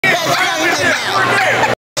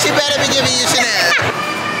She better be giving you Chanel.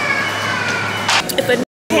 If a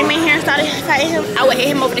came in here and started fighting him, I would hit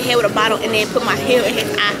him over the head with a bottle and then put my heel in his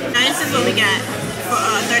eye. Now this is what we got for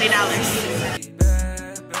 $30.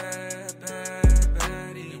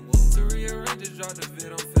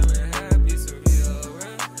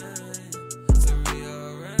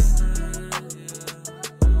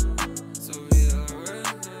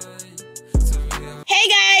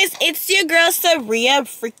 It's your girl Saria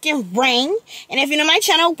freaking Rain, and if you're new to my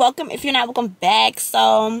channel, welcome. If you're not, welcome back.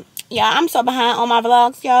 So yeah, I'm so behind on my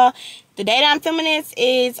vlogs, y'all. The day that I'm filming this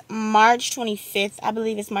is March 25th. I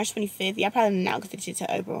believe it's March 25th. Y'all probably not gonna see this till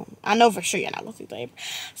April. I know for sure you're not gonna see it till April.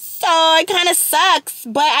 So it kind of sucks,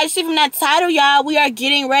 but I see from that title, y'all, we are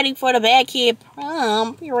getting ready for the Bad Kid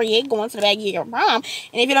Prom. Period. Going to the Bad Kid Prom.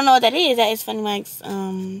 And if you don't know what that is Funny Mike's.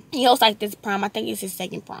 He hosts like this prom. I think it's his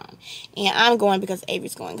second prom, and I'm going because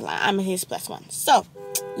Avery's going because I'm his +1. So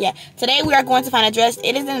yeah, today we are going to find a dress.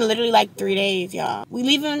 It is in literally like 3 days, y'all. We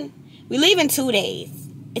leave in 2 days.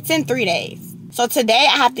 It's in 3 days. So today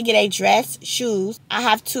I have to get a dress, shoes. I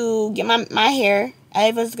have to get my hair.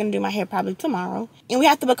 Ava's gonna do my hair probably tomorrow. And we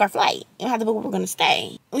have to book our flight. And we have to book where we're gonna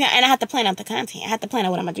stay. And I have to plan out the content. I have to plan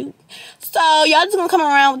out what I'm gonna do. So y'all just gonna come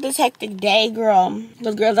around with this hectic day, girl.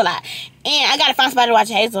 Those girls a lot. And I gotta find somebody to watch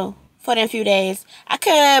Hazel for them few days. I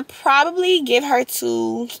could probably give her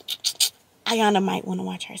to Ayana. Might want to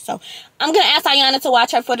watch her. So I'm gonna ask Ayana to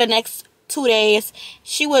watch her for the next 2 days.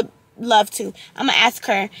 She would love to. I'm gonna ask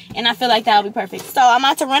her, and I feel like that would be perfect. So I'm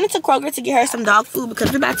about to run into Kroger to get her some dog food because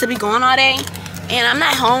we're about to be going all day, and I'm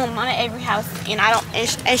not home. I'm at Avery's house, and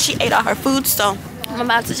and she ate all her food, so I'm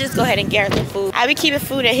about to just go ahead and get her some food. I be keeping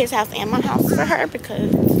food at his house and my house for her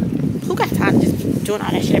because who got time to just be doing all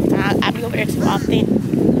that shit every time? I be over there too often.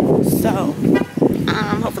 So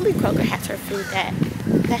hopefully Kroger has her food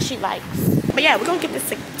that she likes. But yeah, we're gonna get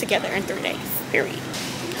this together in 3 days. Period.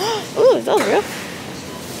 Ooh, is those real?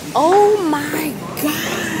 Oh my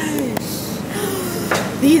gosh.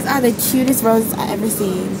 These are the cutest roses I've ever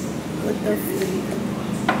seen. What the freak?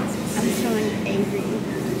 I'm showing Avery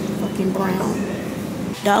fucking brown.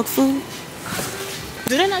 Dog food?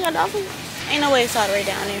 Do they not got dog food? Ain't no way it's all the way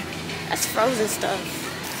down there. That's frozen stuff.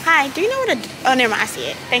 Hi, do you know what oh, never mind, I see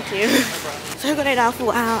it. Thank you. So here go that dog food.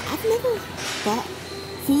 I've never bought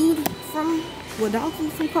food from dog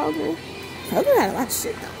food from Kroger. Kroger had a lot of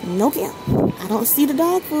shit though. No cap. I don't see the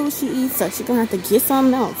dog food she eats, so she's gonna have to get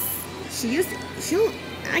something else.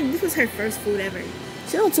 This was her first food ever.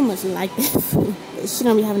 She don't too much like that food. She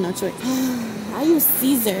don't be having no choice. I use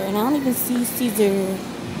Caesar, and I don't even see Caesar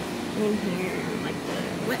in here, like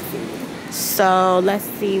the wet food. So let's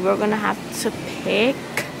see, we're gonna have to pick.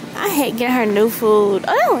 I hate getting her new food.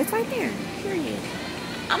 Oh, it's right there. Period.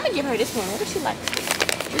 I'm gonna give her this one. What does she like?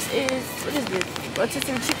 What is this?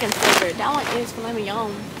 Rotisserie chicken flavor. That one is filet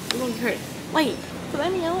mignon. We're gonna give her, wait, filet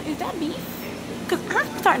mignon, is that beef? Cause I'm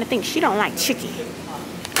starting to think she don't like chicken.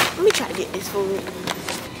 Let me try to get this food.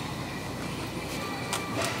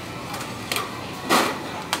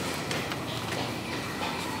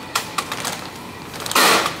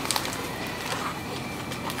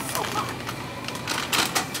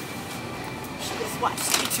 She just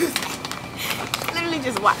watched me do that. Literally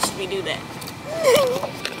just watched me do that.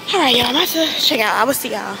 Alright, y'all, I'm about to check out. I will see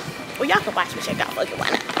y'all. Well, y'all can watch me check out. Okay, why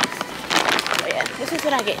not? But yeah, this is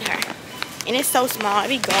what I get her. And it's so small. It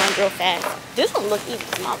be going real fast. This one look even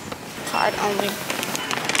small. Card only.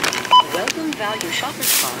 Welcome value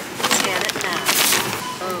shopper's card. Scan it now.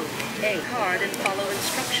 A card and follow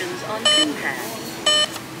instructions on pin pad.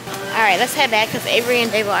 Alright, let's head back because Avery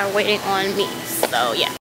and David are waiting on me. So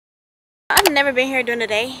yeah. I've never been here during the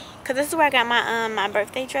day because this is where I got my my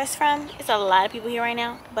birthday dress from. It's a lot of people here right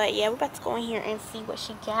now, but yeah, we're about to go in here and see what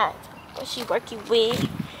she got, what she working with,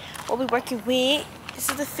 what we working with. This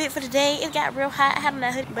is the fit for the day. It got real hot. I had on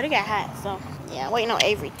that hoodie, but it got hot, so yeah, I'm waiting on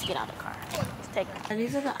Avery to get out of the car. Let's take her.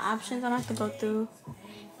 These are the options I'm gonna have to go through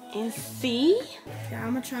and see. Yeah,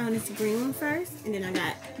 I'm gonna try on this green one first, and then I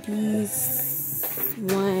got these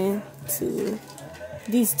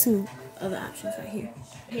two other options right here.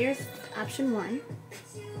 Here's option 1.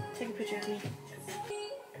 Take a picture of me.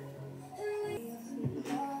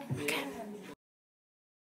 Okay.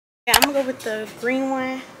 Yeah, I'm gonna go with the green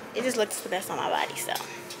one. It just looks the best on my body, so.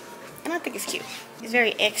 And I think it's cute. It's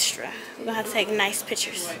very extra. We're gonna have to take nice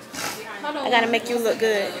pictures. I gotta make you look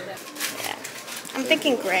good. Yeah. I'm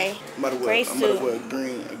thinking gray. Gray suit. I'm gonna wear a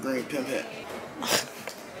green pimp hat.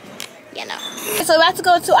 You know. So we're about to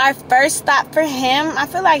go to our first stop for him. I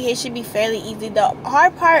feel like it should be fairly easy. The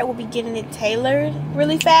hard part will be getting it tailored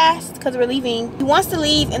really fast because we're leaving. He wants to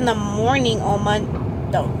leave in the morning on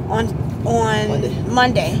though? On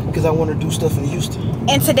Monday. Because I want to do stuff in Houston.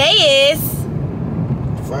 And today is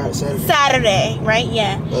Friday, Saturday, right?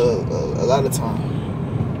 Yeah. A lot of time.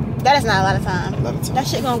 That is not a lot of time. That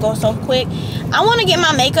shit gonna go so quick. I want to get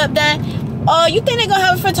my makeup done. Oh, you think they're gonna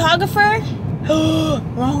have a photographer?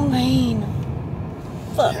 Wrong lane.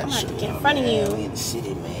 Fuck, I'm gonna get in front of you. We in the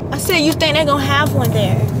city, man. I said, you think they're gonna have one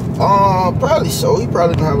there? Probably so. He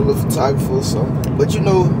probably gonna have a little photographer or something. But you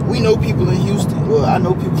know, we know people in Houston. Well, I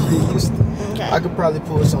know people in Houston. Okay. I could probably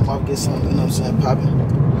pull something off, get something, you know what I'm saying, popping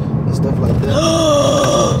and stuff like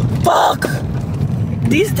that. Fuck!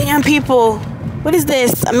 These damn people. What is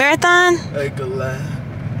this? A marathon? I ain't gonna lie.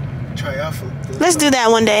 Triathlon. Let's do that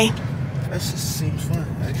one day. That just seems fun,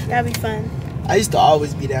 actually. That'd be fun. I used to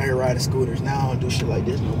always be down here riding scooters. Now I don't do shit like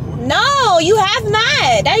this no more. No, you have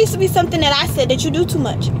not. That used to be something that I said that you do too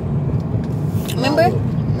much. Remember?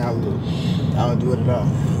 Now look. I don't do it at all.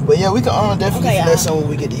 But yeah, we can definitely do that something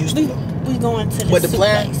when we get to Houston though. We going to the But the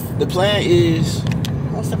plan is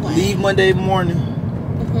what's the plan? leave Monday morning.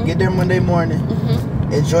 Get there Monday morning.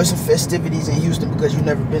 Enjoy some festivities in Houston because you've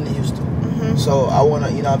never been to Houston. So I wanna,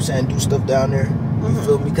 you know what I'm saying, do stuff down there. You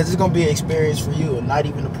feel me? Because it's gonna be an experience for you and not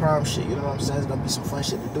even the prom shit, you know what I'm saying? It's gonna be some fun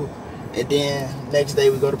shit to do. And then next day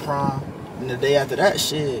we go to prom. And the day after that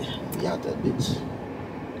shit, we out that bitch.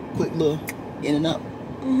 Quick little in and out.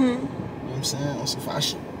 You know what I'm saying? On some fire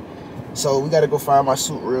shit. So we gotta go find my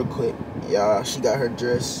suit real quick. Y'all, she got her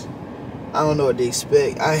dress. I don't know what to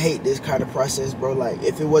expect. I hate this kind of process, bro. Like,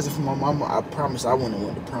 if it wasn't for my mama, I promise I wouldn't have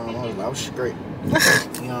went to prom. I was straight. You know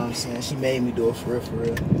what I'm saying? She made me do it for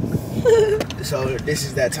real. So this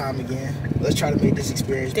is that time again. Let's try to make this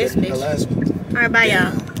experience better than the last one. All right, bye,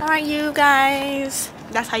 y'all. All right, you guys.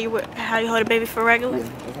 That's how you hold a baby for regular? Yeah,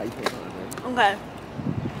 that's how you put it on, Okay.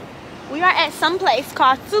 We are at some place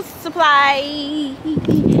called Suit Supply.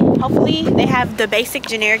 Hopefully, they have the basic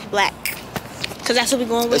generic black. Because that's what we're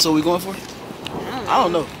going with. That's what we're going for? I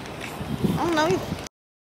don't know. I don't know either.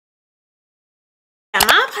 At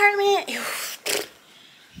my apartment,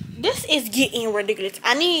 this is getting ridiculous.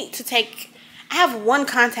 I have one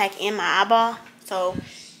contact in my eyeball. So,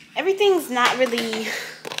 everything's not really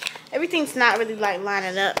like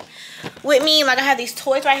lining up with me. Like, I have these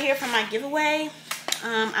toys right here from my giveaway.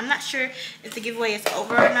 I'm not sure if the giveaway is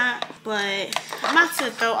over or not, but I'm about to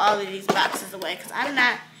throw all of these boxes away because I do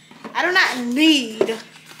not need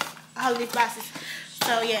all of these boxes.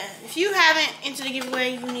 So yeah, if you haven't entered the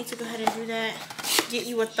giveaway, you need to go ahead and do that. Get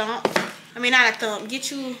you a thumb. I mean, not a thumb. Get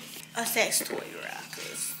you a sex toy,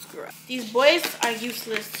 right? These boys are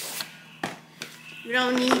useless. You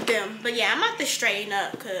don't need them. But yeah, I'm about to straighten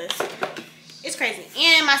up because it's crazy.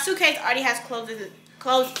 And my suitcase already has clothes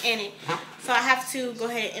in it. So I have to go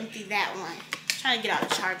ahead and empty that one. I'm trying to get all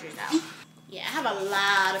the chargers out. Yeah, I have a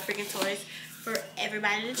lot of freaking toys for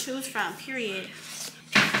everybody to choose from, period.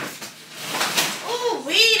 Ooh,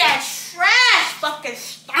 that trash fucking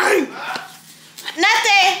stink.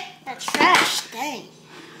 Nothing. That trash stink.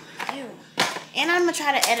 Ew. And I'm gonna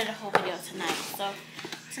try to edit a whole video tonight. So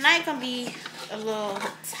tonight gonna be a little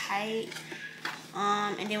tight.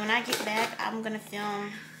 And then when I get back, I'm gonna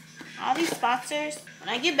film all these sponsors. When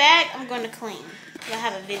I get back, I'm gonna clean. I'll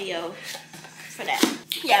have a video for that.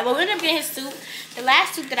 Yeah, but we ended up getting his suit. The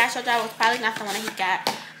last suit that I showed y'all was probably not the one that he got.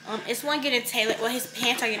 It's one getting tailored. Well, his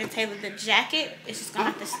pants are getting tailored. The jacket is just gonna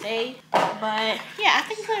have to stay. But yeah, I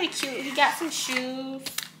think it's gonna be cute. He got some shoes,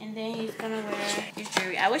 and then he's gonna wear his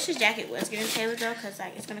jewelry. I wish his jacket was getting tailored though, cause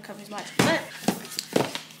like it's gonna cover his watch. But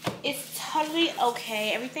it's totally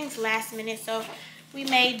okay. Everything's last minute, so we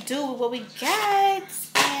may do with what we got,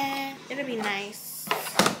 and it'll be nice.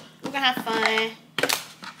 We're gonna have fun.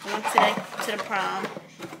 Going to the prom.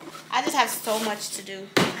 I just have so much to do.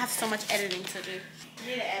 I have so much editing to do. I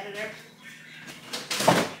need an editor.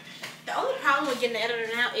 The only problem with getting an editor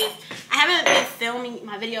now is I haven't been filming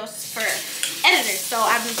my videos for editors. So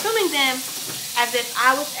I've been filming them as if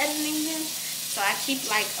I was editing them. So I keep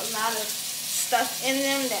like a lot of stuff in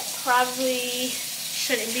them that probably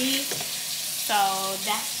shouldn't be. So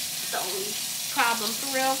that's the only problem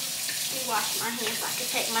for real. Let me wash my hands so I can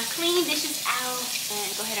take my clean dishes out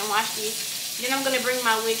and go ahead and wash these. Then I'm going to bring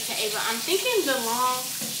my wig to Ava. I'm thinking the long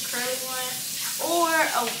curly one or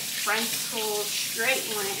a frontal straight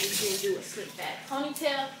one and then do a slip back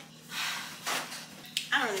ponytail.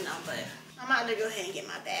 I don't really know, but I'm about to go ahead and get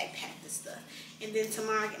my bag packed and stuff. And then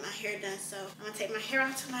tomorrow I get my hair done. So I'm going to take my hair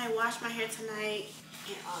out tonight, wash my hair tonight,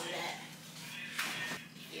 and all of that.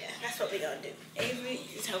 Yeah, that's what we're going to do. Avery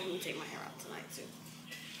is helping me take my hair out tonight too.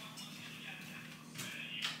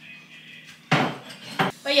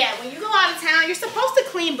 But yeah, when you go out of town, you're supposed to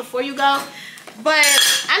clean before you go. But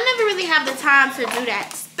I never really have the time to do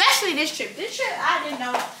that, especially this trip. This trip, I didn't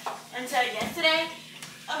know until yesterday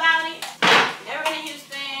about it. Never been in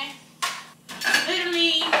Houston.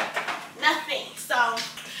 Literally nothing. So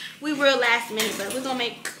we real last minute, but we're gonna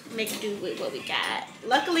make do with what we got.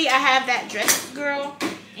 Luckily, I have that dress girl,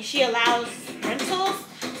 and she allows rentals.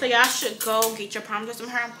 So y'all should go get your prom dress from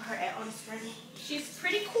her and put her on the screen. She's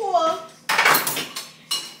pretty cool.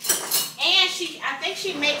 And I think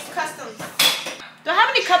she makes customs. Do I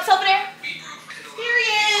have any cups over there?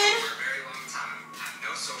 Period.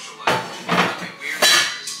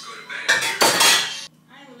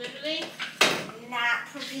 I'm literally not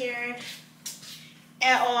prepared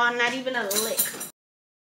at all. Not even a lick.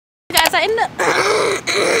 Guys, I ended up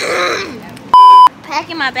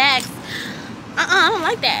packing my bags. I don't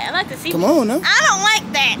like that. I like to see. Come on, no. I don't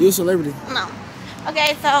like that. You're a celebrity. No.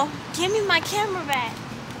 Okay, so give me my camera back.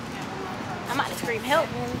 I'm about to scream help.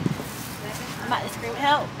 I'm about to scream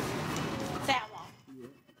help. Say I won't.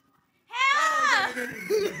 Help!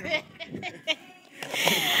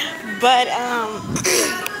 But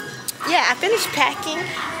yeah, I finished packing,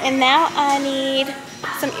 and now I need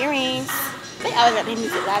some earrings. They always got their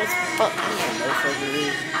music loud as fuck in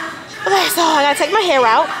here. Okay, so I gotta take my hair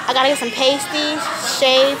out. I gotta get some pasties,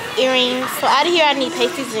 shave, earrings. So out of here, I need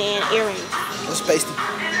pasties and earrings. What's pasty?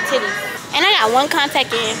 Titties. And I got one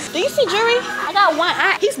contact in. Do you see jewelry? I got one.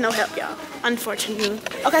 He's no help, y'all. Unfortunately.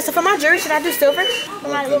 Okay, so for my jewelry, should I do silver?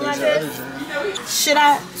 Should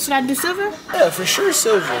I do silver? Yeah, for sure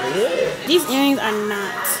silver. Yeah. These earrings are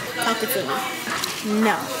not talking to me.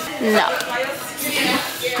 No.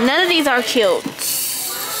 None of these are cute.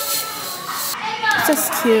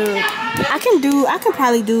 Just cute. I can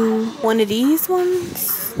probably do one of these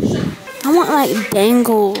ones. I want like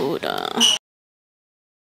dangled.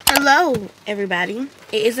 Hello everybody,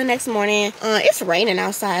 it is the next morning. It's raining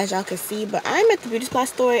outside as y'all can see, but I'm at the beauty supply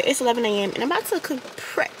store. It's 11 a.m. and I'm about to cook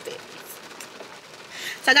breakfast.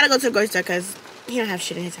 So I gotta go to the grocery store because he don't have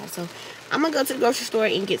shit in his house. So I'm gonna go to the grocery store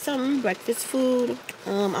and get some breakfast food.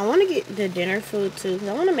 I want to get the dinner food too because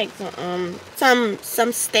I want to make some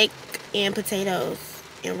steak and potatoes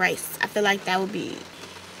and rice. I feel like that would be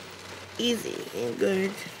easy and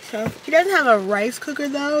good. So he doesn't have a rice cooker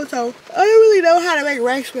though, so I don't really know how to make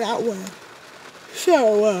rice without one.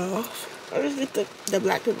 So I'll just get the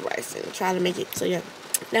black pepper rice and try to make it. So yeah,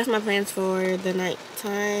 that's my plans for the night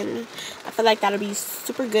time. I feel like that'll be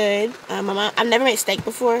super good. My mom, I've never made steak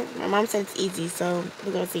before. My mom said it's easy, so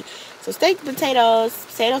we're gonna see. So steak, potatoes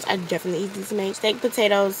are definitely easy to make. Steak,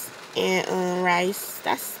 potatoes, and rice.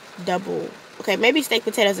 That's double. Okay, maybe steak,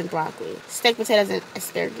 potatoes, and broccoli. Steak, potatoes, and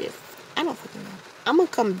asparagus. I don't fucking know. I'm gonna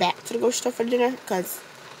come back to the grocery store for dinner because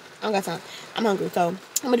I don't got time. I'm hungry, so I'm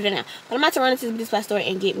gonna do that now. But I'm about to run into the beauty supply store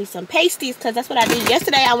and get me some pasties because that's what I did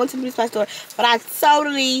yesterday. I went to the beauty supply store, but I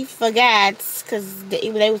totally forgot because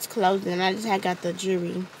they was closing and I just had got the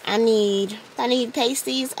jewelry. I need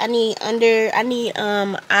pasties. I need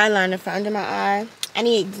eyeliner for under my eye. I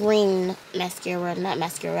need green mascara, not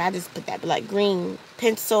mascara. I just put that, but like green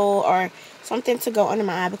pencil or something to go under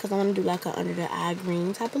my eye because I want to do like a under the eye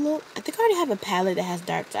green type of look. I think I already have a palette that has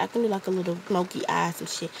dark, so I can do like a little smoky eye, some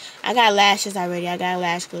shit. I got lashes already. I got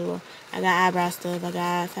lash glue. I got eyebrow stuff. I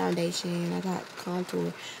got foundation. I got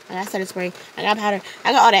contour. I got setting spray. I got powder.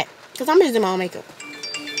 I got all that because I'm just doing my own makeup.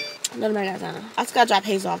 Nobody got time. I just gotta drop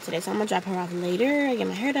Hazel off today, so I'm gonna drop her off later. I get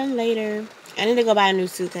my hair done later. I need to go buy a new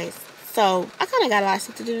suitcase. So I kind of got a lot of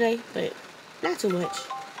stuff to do today, but not too much.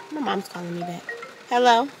 My mom's calling me back.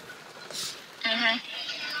 Hello. I'm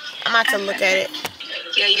about to look at it.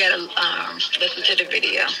 Yeah, you gotta listen to the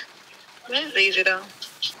video. It's easy though.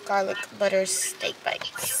 Garlic butter steak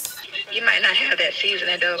bites. You might not have that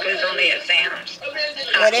seasoning though, because it's only at Sam's.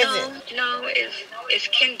 What is it? No, it's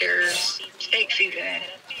Kinder's steak seasoning.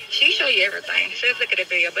 She show you everything. So let's look at the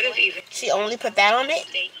video, but it's easy. She only put that on it?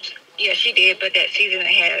 Yeah, she did, but that seasoning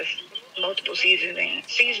has multiple seasonings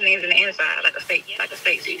in the inside, like a steak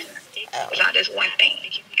seasoning. Oh. It's not just one thing.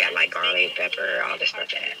 You got like garlic, pepper, all this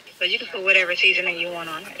stuff in it. But you can put whatever seasoning you want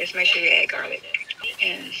on it. Just make sure you add garlic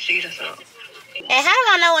and season salt. And how do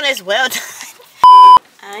I know when it's well done?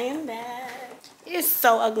 I am back. It's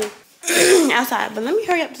so ugly outside, but let me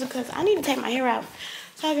hurry up because I need to take my hair out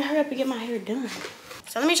so I can hurry up and get my hair done.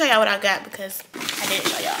 So let me show y'all what I got because I didn't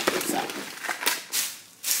show y'all. So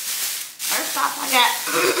first off, I got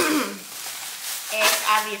eggs,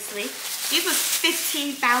 obviously. These was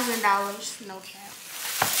 $15,000, no cap.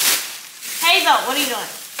 Hazel, what are you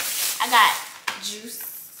doing? I got juice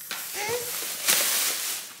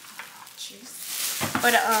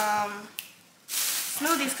for the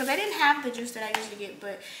smoothies because they didn't have the juice that I usually get,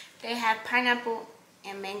 but they have pineapple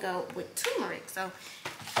and mango with turmeric. So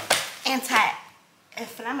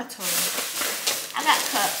anti-inflammatory. I got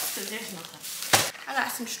cups because there's no cups. I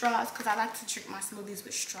got some straws because I like to drink my smoothies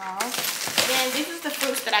with straws. Then this is the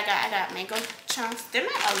fruits that I got. I got mango chunks. They're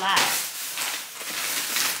not a lot.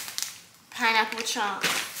 Pineapple chunks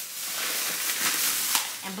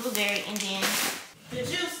and blueberry, and then the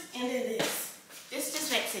juice, and then this. This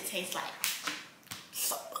just makes it taste like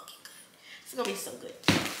so fucking good. It's gonna be so good.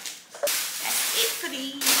 That's it for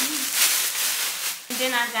these. And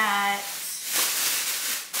then I got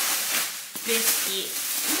biscuits,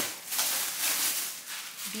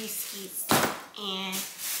 and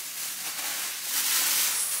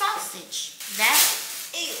sausage.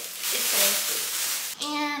 That's it. It's tasty.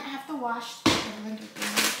 And I have to wash the blender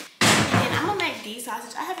thing. And then I'm gonna make these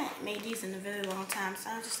sausage. I haven't made these in a very long time, so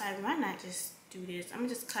I'm just like, why not just do this? I'm gonna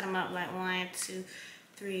just cut them up like 1, 2,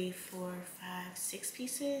 3, 4, 5, 6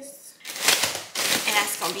 pieces. And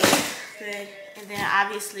that's gonna be good. And then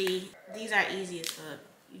obviously these are easy as fuck.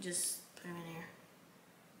 You just put them in there.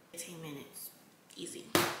 15 minutes. Easy.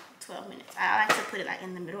 12 minutes. I like to put it like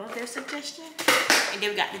in the middle of their suggestion. And then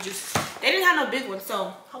we got the juices. They didn't have no big ones,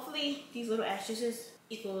 so hopefully these little ass juices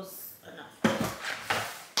equals enough.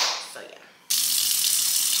 So yeah.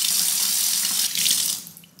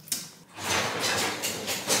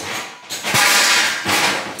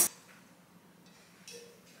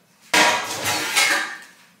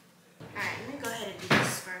 Alright, let me go ahead and do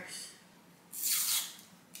this first.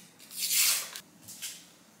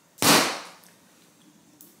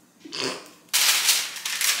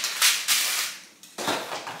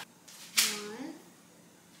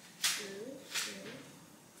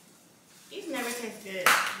 Good,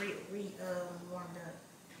 warmed up.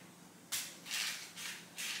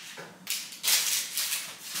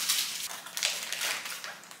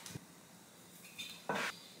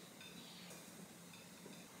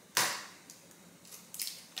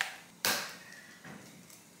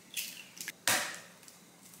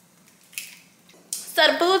 So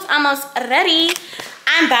the food's almost ready.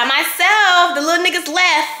 I'm by myself. The little niggas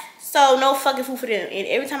left. So no fucking food for them. And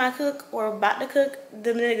every time I cook or about to cook,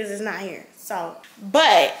 the niggas is not here. So,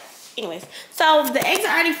 but anyways, so the eggs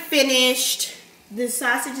are already finished. The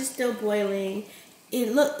sausage is still boiling.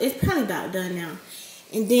 It's probably about done now.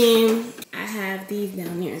 And then I have these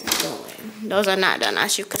down there going. Those are not done,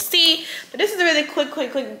 as you can see. But this is a really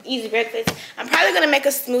quick, easy breakfast. I'm probably gonna make a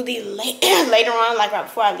smoothie later on, like right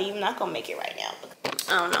before I leave. I'm not gonna make it right now.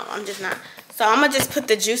 I don't know, I'm just not. So I'm gonna just put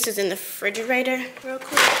the juices in the refrigerator real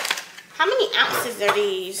quick. How many ounces are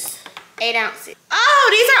these? 8 ounces. Oh,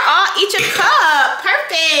 these are all each a cup.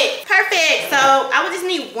 Perfect, perfect. So I would just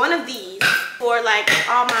need one of these for like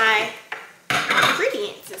all my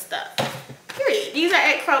ingredients and stuff. Period. These are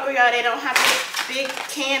at Kroger, y'all. They don't have the big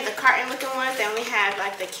can, the carton looking ones. They only have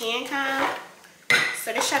like the can kind.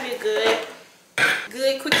 So this should be good.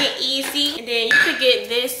 Good, quick and easy. And then you could get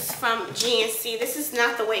this from GNC. This is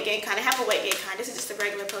not the weight gain kind. I have a weight gain kind. This is just the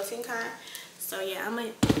regular protein kind. So yeah, I'm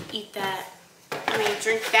gonna eat that.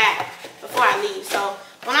 Drink that before I leave. So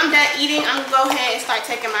when I'm done eating, I'm gonna go ahead and start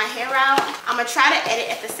taking my hair out. I'm gonna try to edit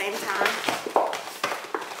at the same time.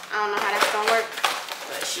 I don't know how that's gonna work,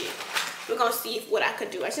 but shit. We're gonna see what I could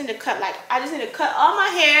do. I just need to cut all my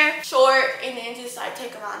hair short and then just like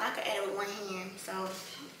take them out. And I can edit with one hand. So,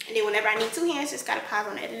 and then whenever I need 2 hands, just gotta pause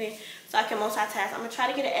on editing so I can multitask. I'm gonna try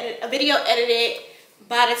to get a video edited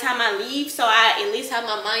by the time I leave, so I at least have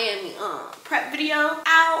my Miami prep video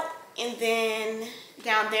out. And then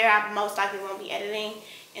down there, I most likely won't be editing.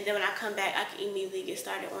 And then when I come back, I can immediately get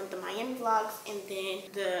started on the Miami vlogs and then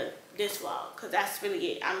this vlog, because that's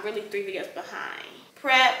really it. I'm really 3 videos behind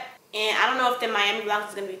prep. And I don't know if the Miami vlog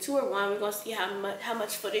is gonna be 2 or 1. We're gonna see how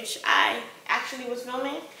much footage I actually was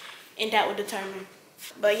filming, and that will determine.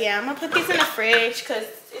 But yeah, I'm gonna put these in the fridge because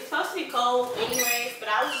it's supposed to be cold anyways. But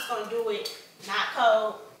I was just gonna do it not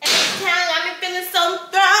cold. And this time I've been feeling so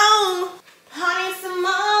thrown. Honey, some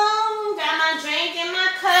more. Got my drink in my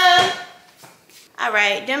cup. All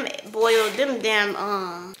right, them damn.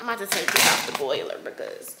 I'm about to take this off the boiler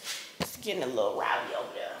because it's getting a little rowdy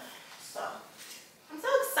over there. So. I'm so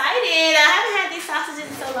excited. I haven't had these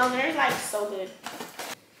sausages in so long. They're like so good.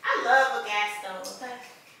 I love a gas stove, okay?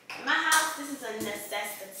 In my house, this is a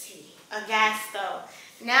necessity. A gas stove.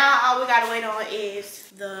 Now all we gotta wait on is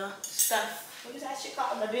the stuff. What is that shit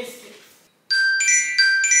called? The biscuit.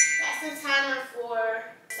 That's the timer for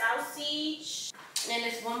sausage. And then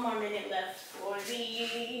there's 1 more minute left for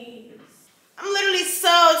these. I'm literally so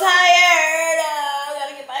tired. I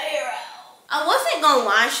gotta get my hair out. I wasn't gonna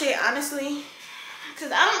wash it, honestly.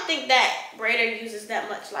 Because I don't think that braider uses that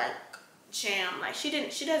much like jam. Like she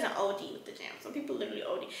doesn't OD with the jam. Some people literally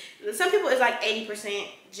OD. Some people it's like 80%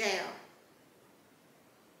 jam,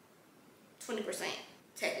 20%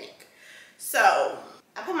 technique. So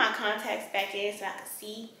I put my contacts back in so I can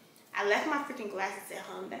see. I left my freaking glasses at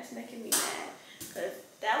home. That's making me mad because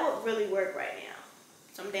that would really work right now.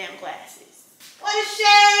 Some damn glasses. What a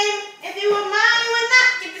shame. If you were mine, you would not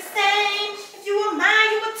get the same. If you were mine,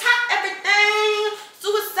 you would top everything.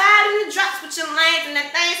 Suicide in the drops with your lanes and that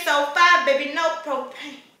thing so far, baby, no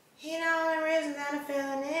propane. You know the reason that I'm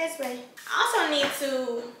feeling this way. I also need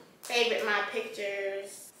to favorite my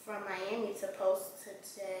pictures from Miami to post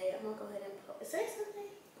today. I'm gonna go ahead and post. Is that something?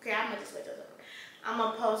 Okay, I'm gonna just wait those up. I'm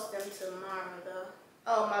gonna post them tomorrow though.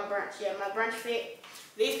 Oh, my brunch. Yeah, my brunch fit.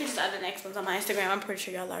 These pictures are the next ones on my Instagram. I'm pretty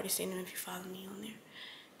sure y'all already seen them if you follow me on there.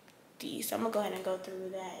 These. So I'm gonna go ahead and go through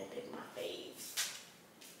that and pick my faves.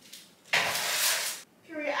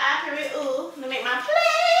 Period I, period ooh. Let me make my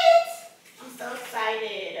plate. I'm so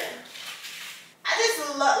excited. I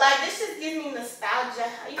just love, like, this just gives me nostalgia.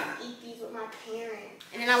 I used to eat these with my parents.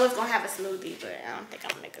 And then I was gonna have a smoothie, but I don't think I'm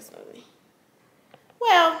gonna make a smoothie.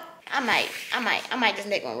 Well, I might just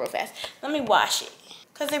make one real fast. Let me wash it.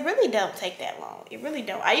 Cause it really don't take that long. It really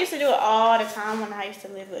don't. I used to do it all the time when I used to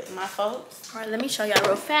live with my folks. All right, let me show y'all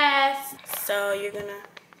real fast. So you're gonna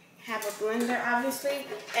have a blender, obviously.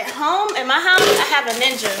 At home, in my house, I have a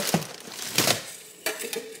Ninja.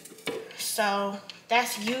 So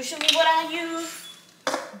that's usually what I use,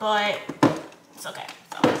 but it's okay.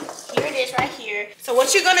 So here it is right here. So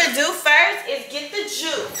what you're gonna do first is get the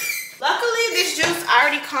juice. Luckily, this juice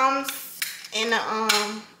already comes in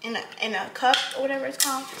a cup or whatever it's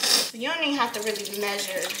called. So you don't even have to really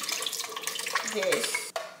measure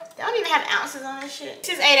this. They don't even have ounces on this shit.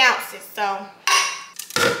 This is 8 ounces, so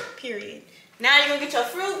period. Now you're gonna get your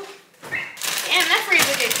fruit. Damn, that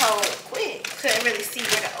freezer get cold quick. Couldn't really see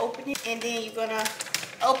where to open it. And then you're gonna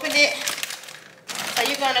open it. So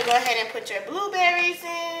you're gonna go ahead and put your blueberries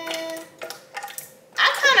in. I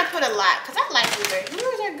kind of put a lot because I like blueberries.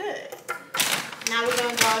 Blueberries are good. Now we're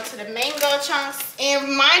gonna go to the mango chunks.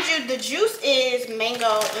 And mind you, the juice is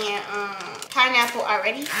mango and pineapple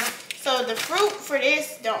already. So the fruit for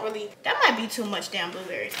this don't really, that might be too much damn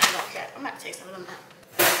blueberries. I don't care. I'm gonna take some of them out.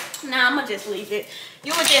 Nah, I'm gonna just leave it.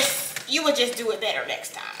 You would just do it better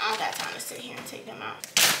next time. I don't got time to sit here and take them out.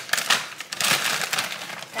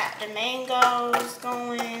 Got the mangoes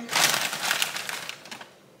going.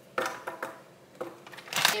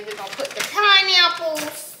 Then we're gonna put the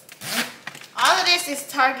pineapples. All of this is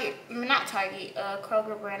not Target,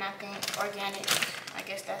 Kroger brand, I think, organic. I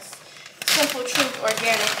guess that's Simple Truth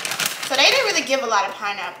organic. So they didn't really give a lot of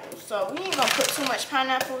pineapples. So we ain't gonna put too much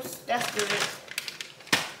pineapples. That's good.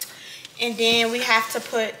 And then we have to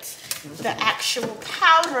put the actual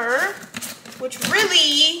powder, which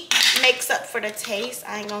really makes up for the taste.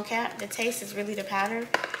 I ain't gonna cap. The taste is really the powder.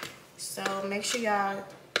 So make sure y'all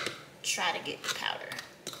try to get the powder.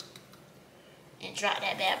 And drop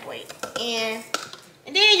that bad boy in.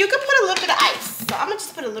 And then you can put a little bit of ice. So I'm gonna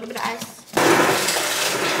just put a little bit of ice.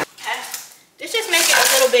 Okay. This just make it a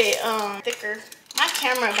little bit thicker. My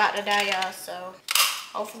camera about to die, y'all, so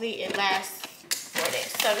hopefully it lasts for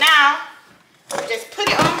this. So now just put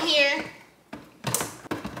it on here.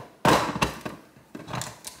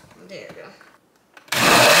 There you go.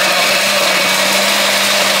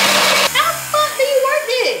 How the fuck do you work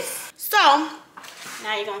this? So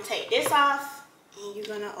now you're gonna take this off. And you're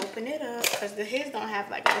gonna open it up because his don't have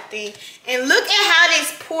like a thing. And look at how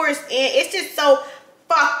this pours in. It's just so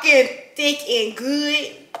fucking thick and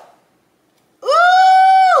good.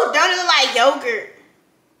 Ooh, don't it look like yogurt?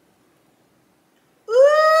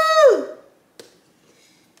 Ooh.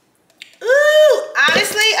 Ooh.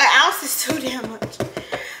 Honestly, an ounce is too damn much.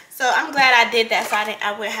 So I'm glad I did that so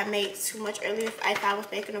I wouldn't have made too much earlier if I was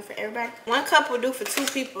making them for everybody. 1 cup will do for 2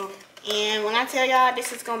 people. And when I tell y'all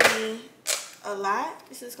this is gonna be a lot,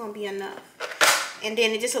 this is gonna be enough. And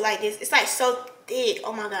then it just look like this. It's like so thick.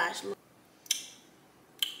 Oh my gosh.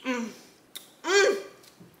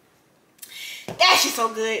 That shit's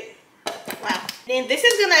so good. Wow. Then this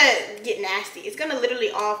is gonna get nasty. It's gonna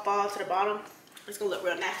literally all fall to the bottom. It's gonna look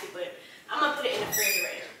real nasty, but I'm gonna put it in the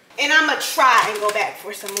refrigerator. And I'm gonna try and go back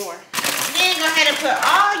for some more. Then go ahead and put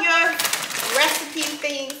all your recipe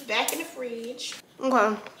things back in the fridge.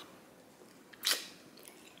 Okay.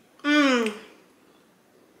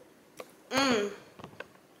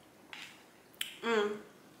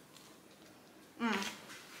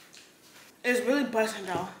 It's really busting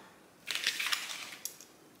though.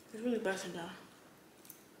 It's really busting though.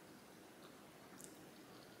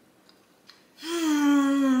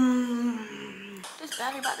 This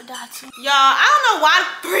battery about to die too. Y'all, I don't know why to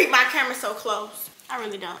bring my camera so close. I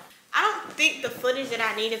really don't. I don't think the footage that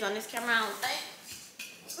I need is on this camera. I don't think.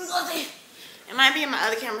 We're gonna see. It might be in my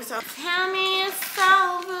other camera, so. Tell me it's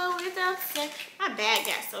over without saying. My bag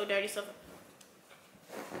got so dirty, so.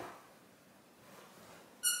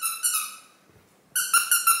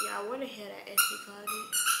 Y'all, where the hell that SD card is?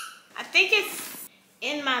 I think it's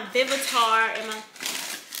in my Vivitar.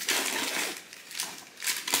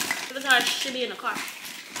 Vivitar should be in the car.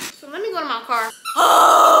 So let me go to my car.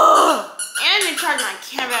 Oh! And then charge my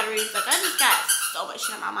camera batteries. Like, I just got so much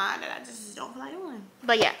shit in my mind that I just don't feel like doing.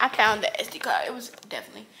 But yeah, I found the SD card. It was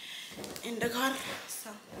definitely in the car. So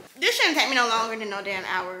this shouldn't take me no longer than no damn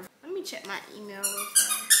hour. Let me check my email real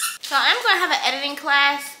fast. So I'm gonna have an editing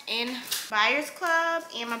class in Buyers Club,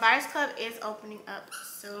 and my Buyers Club is opening up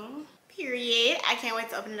soon. Period. I can't wait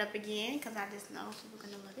to open it up again because I just know people are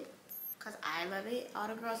gonna love it. Because I love it. All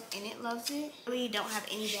the girls in it loves it. Really don't have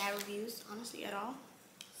any bad reviews, honestly, at all.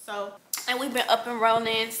 So, and we've been up and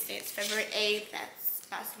rolling since February 8th. That's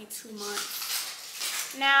about to be 2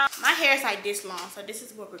 months. Now, my hair is like this long, so this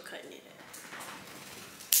is where we're cutting it at.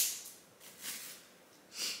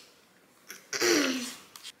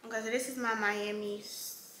 Okay, so this is my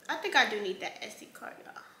Miami's. I think I do need that SD card,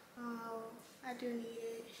 y'all. Oh, I do need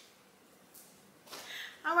it.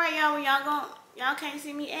 All right, y'all, y'all can't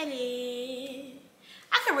see me edit.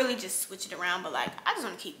 I could really just switch it around, but like, I just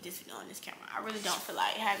want to keep this video on this camera. I really don't feel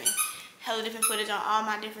like having hella different footage on all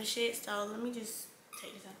my different shit, so let me just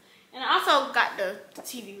take this out. And I also got the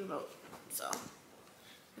TV remote, so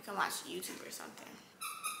we can watch YouTube or something.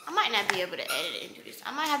 I might not be able to edit it into this.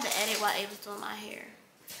 I might have to edit while Ava's doing my hair.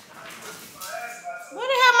 What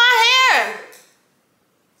the hell, my hair?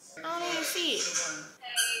 I don't even see it.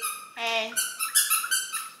 Hey.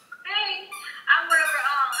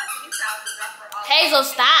 Hazel,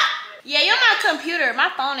 stop. Yeah, you're my computer. My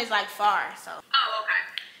phone is like far, so. Oh, okay.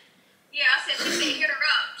 Yeah, I said she said hit her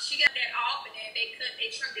up. She got that off and then they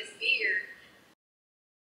trimmed his beard.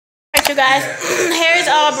 Alright, you guys. Hair is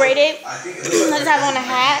all braided. I just have on a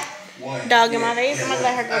hat. Dog in my face. I'm gonna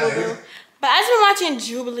let her go boo boo. But I've been watching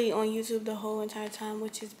Jubilee on YouTube the whole entire time,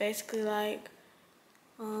 which is basically like,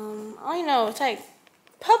 I don't know, it's like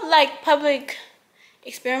public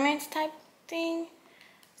experiments type thing.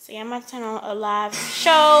 So yeah, I'm about to turn on a live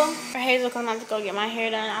show for Hazel because I'm about to go get my hair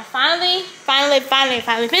done. I finally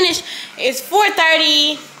finished. It's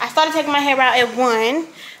 4:30. I started taking my hair out at 1.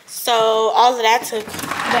 So all of that took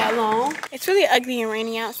that long. It's really ugly and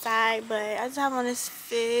rainy outside, but I just have on this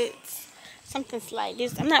fit. Something like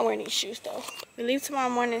this. I'm not wearing these shoes though. We leave tomorrow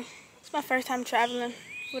morning. It's my first time traveling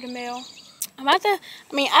with a male.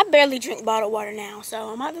 I barely drink bottled water now, so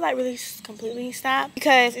I'm about to like really completely stop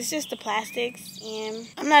because it's just the plastics and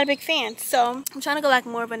I'm not a big fan. So I'm trying to go like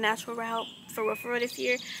more of a natural route for real this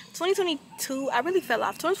year. 2022, I really fell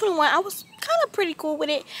off. 2021, I was kind of pretty cool with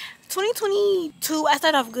it. 2022, I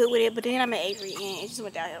started off good with it, but then I met Avery and it just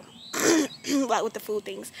went downhill. Like with the food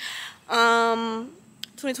things.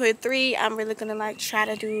 2023, I'm really gonna like try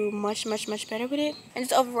to do much better with it, and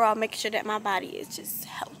just overall making sure that my body is just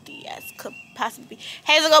healthy as could possibly be.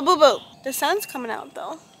 Hazel, go boo boo. The sun's coming out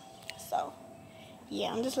though, so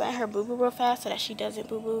yeah, I'm just letting her boo boo real fast so that she doesn't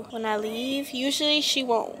boo boo when I leave. Usually she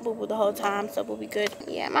won't boo boo the whole time, so we'll be good.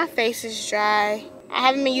 Yeah, my face is dry. I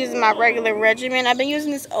haven't been using my regular regimen. I've been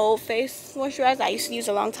using this old face moisturizer I used to use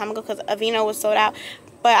a long time ago because Aveeno was sold out.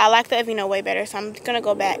 But I like the Aveeno way better, so I'm going to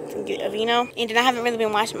go back and get Aveeno. And then I haven't really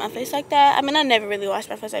been washing my face like that. I mean, I never really washed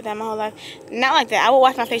my face like that my whole life. Not like that. I will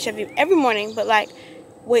wash my face every morning, but like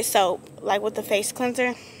with soap, like with the face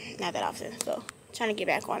cleanser. Not that often, so trying to get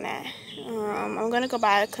back on that. I'm going to go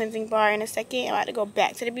buy a cleansing bar in a second. I'm about to go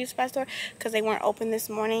back to the beauty supply store because they weren't open this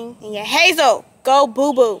morning. And yeah, Hazel, go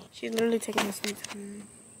boo-boo. She's literally taking this time.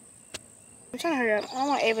 I'm trying to hurry up. I don't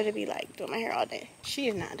want Ava to be like doing my hair all day. She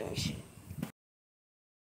is not doing shit.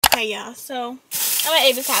 Okay, y'all, so I'm at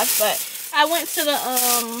Ava's house, but I went to the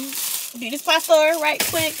beauty supply store right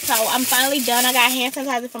quick. So I'm finally done. I got hand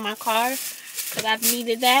sanitizer for my car because I've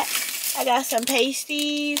needed that. I got some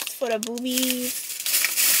pasties for the boobies.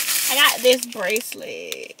 I got this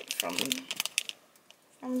bracelet from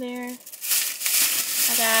there.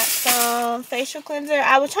 I got some facial cleanser.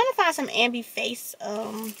 I was trying to find some Ambi face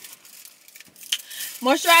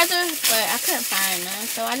moisturizer, but I couldn't find none,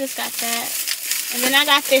 so I just got that. And then I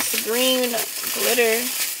got this green glitter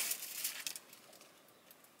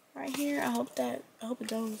right here. I hope it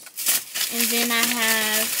goes. And then I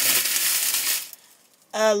have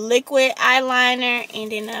a liquid eyeliner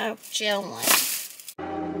and then a gel one.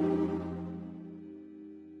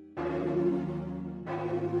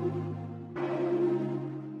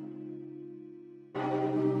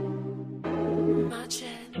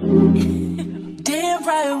 Damn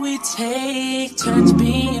right we take turns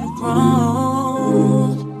being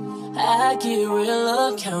wrong. I get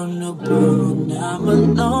real accountable when I'm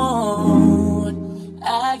alone.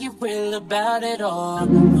 I get real about it all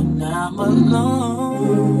when I'm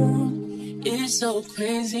alone. It's so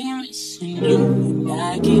crazy missing you when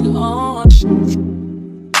I get on.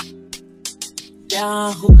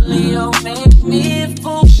 Down Julio make me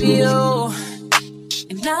fulfill.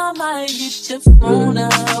 And I might hit your phone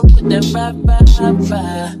up with that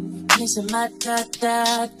rah-rah-rah. Missing my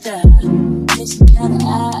da-da-da. Missing that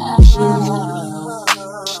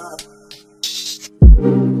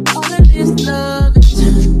all of this love is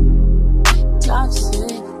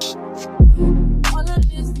toxic. All of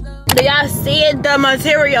this love. Do y'all see it, the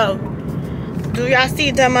material? Do y'all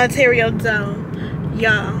see the material though?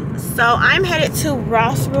 Y'all. So I'm headed to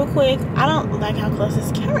Ross real quick. I don't like how close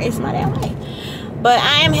this camera is, my damn way. But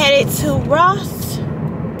I am headed to Ross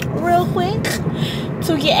real quick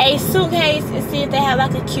to get a suitcase and see if they have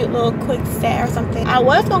like a cute little quick set or something. I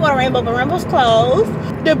was gonna go to Rainbow, but Rainbow's closed.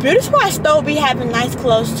 The beauty supply store be having nice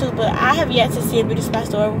clothes too, but I have yet to see a beauty supply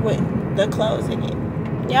store with the clothes in it.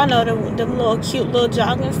 Y'all know them little cute little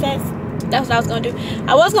jogging sets. That's what I was gonna do.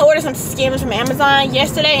 I was gonna order some skims from Amazon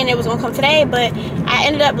yesterday and it was gonna come today, but I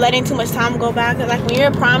ended up letting too much time go by because like when you're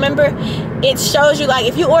a Prime member, it shows you like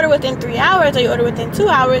if you order within 3 hours or you order within 2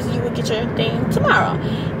 hours, you will get your thing tomorrow.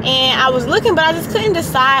 And I was looking, but I just couldn't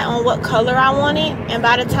decide on what color I wanted. And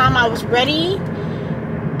by the time I was ready,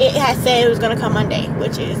 it had said it was gonna come Monday,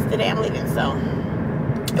 which is the day I'm leaving. So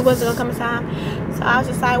it wasn't gonna come in time. So I was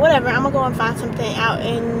just like, whatever, I'm gonna go and find something out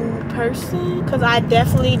in person because I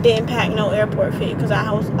definitely didn't pack no airport fit because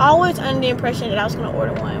I was always under the impression that I was gonna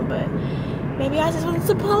order one, but maybe I just wasn't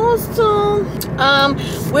supposed to.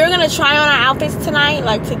 We're gonna try on our outfits tonight,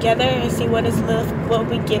 like together, and see what is what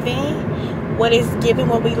we giving, what is giving,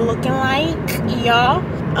 what we looking like, y'all.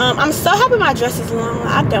 I'm so happy my dress is long.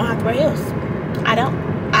 I don't have to wear heels. I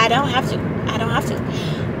don't have to.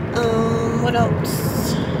 What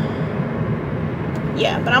else?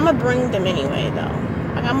 Yeah, but I'm gonna bring them anyway though.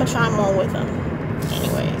 Like I'm gonna try them on with them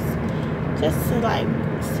anyways, just to like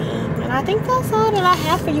see. And I think that's all that I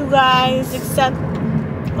have for you guys, except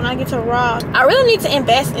when I get to Ross. I really need to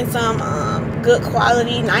invest in some good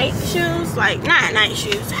quality night shoes, like not night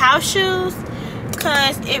shoes, house shoes,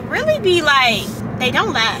 cause it really be like they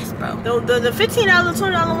don't last, bro. The $15,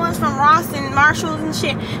 $20 ones from Ross and Marshalls and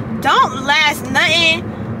shit don't last nothing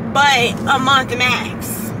but a month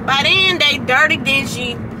max. By then they dirty,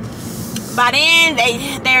 dingy. By then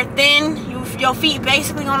they're thin. Your feet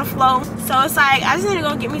basically on the floor. So it's like I just need to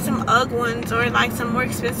go get me some UGG ones or like some more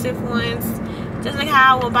expensive ones. Just like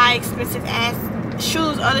how I will buy expensive ass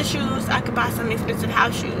shoes, other shoes, I could buy some expensive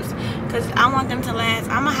house shoes because I want them to last.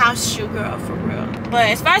 I'm a house shoe girl for real. But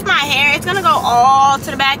as far as my hair, it's gonna go all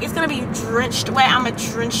to the back. It's gonna be drenched wet. I'm gonna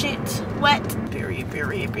drench it wet. Period.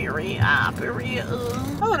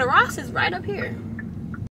 Oh, the Ross is right up here.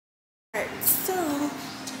 Alright, so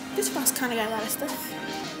this Ross kind of got a lot of stuff.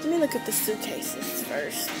 Let me look at the suitcases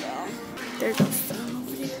first, though. There goes some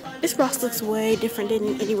over there. This Ross looks way different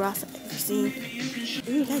than any Ross I've ever seen.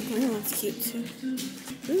 Ooh, that green one's cute too.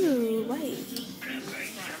 Ooh, wait.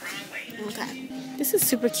 Okay. This is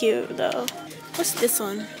super cute though. What's this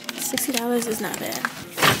one? $60 is not bad.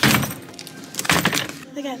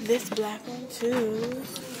 They got this black one too.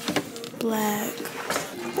 Black.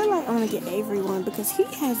 I feel like I want to get Avery one because he's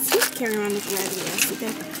carrying around this raggedy ass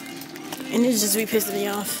suitcase. And it just be pissing me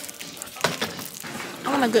off. I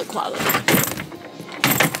want a good quality.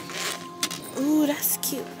 Ooh, that's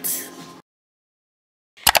cute.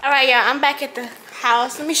 Alright, y'all, I'm back at the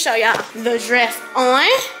house. Let me show y'all the dress on.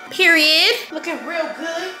 Period. Looking real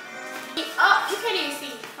good. Oh, you can't even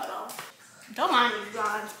see. Hold on. Don't mind these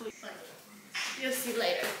blinds, please. You'll see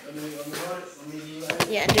later.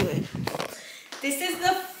 Yeah, do it. This is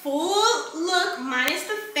the full look minus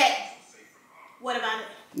the face. What about it?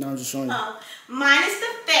 No, I'm just showing you. Oh, minus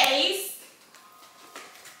the face,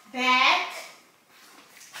 back,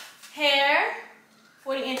 hair,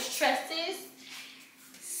 40-inch tresses.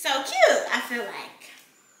 So cute, I feel like.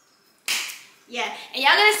 Yeah, and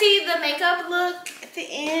y'all gonna see the makeup look at the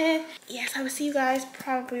end. Yes, I will see you guys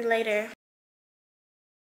probably later.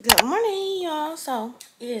 Good morning, y'all. So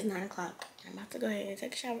it is 9 o'clock. I'm about to go ahead and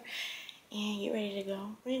take a shower and get ready to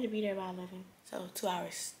go. We need to be there by 11, so 2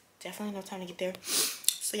 hours. Definitely enough time to get there.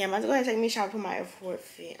 So yeah, I'm about to go ahead and take me a shower, put my airport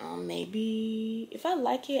fit on. Maybe if I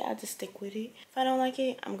like it, I'll just stick with it. If I don't like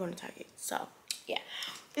it, I'm going to Target. So yeah,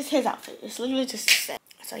 it's his outfit. It's literally just a set.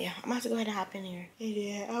 So yeah, I'm about to go ahead and hop in here. And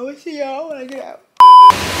yeah, I will see y'all when I get out.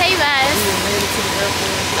 Hey guys.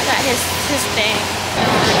 I got his thing.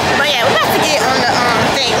 But yeah, we're about to get on the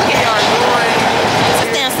thing. Look at it's a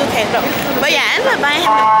damn suitcase, bro. But yeah, I ended up buying him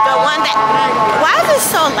the one that. Why is it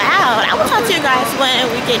so loud? I will talk to you guys when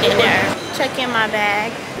we get in there. Check in my bag.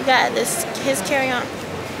 We got this his carry-on.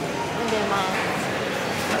 And then mom.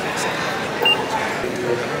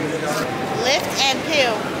 Lift and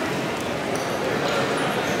peel.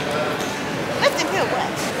 Lift and peel what?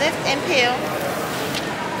 Lift and peel.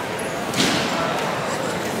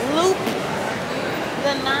 Loop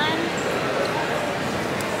the 9.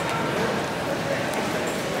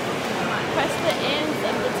 Press the ends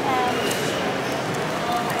of the tab.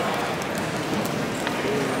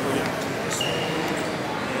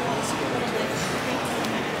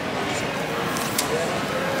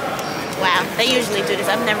 Wow, they usually do this.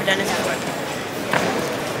 I've never done this before.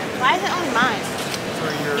 Why is it only mine?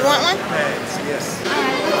 You want one? Yes.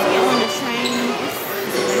 Alright, let's get on the train.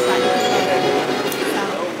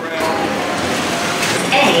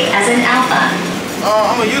 A as in Alpha.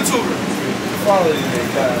 I'm a YouTuber. Follow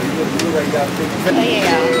these guys. You already got a big Oh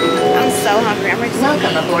yeah, I'm so hungry. I'm ready to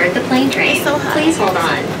Welcome aboard the plane train. It's so hot. Please hold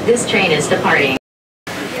on. This train is departing.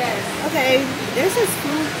 Okay, there's this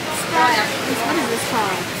food spot. What is this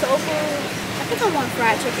called? Soul food. I think I want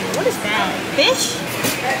fried chicken. What is that? Fish?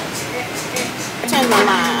 I changed my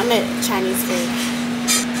mind. I'm at Chinese food.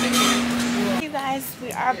 You guys,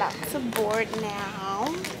 we are about to board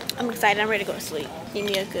now. I'm excited. I'm ready to go to sleep. Give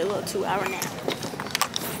me a good little 2-hour nap.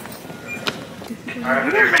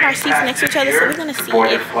 We're going to have our seats next to each other, so we're going to see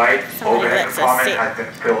if somebody lets us sit.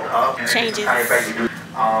 Changes.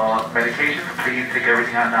 Medication, please take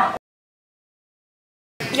everything out now.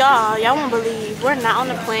 Y'all won't believe we're not on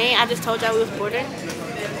the plane. I just told y'all we was boarding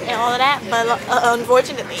and all of that, but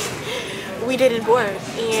unfortunately we didn't board.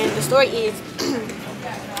 And the story is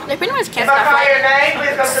they pretty much canceled our flight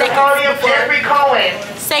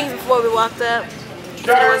seconds before we walked up. It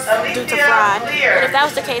was due to fraud. But if that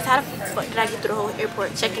was the case, how the fuck did I get through the whole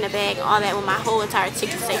airport, checking the bag, all that, when my whole entire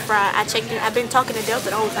ticket say fraud? I've been talking to Delta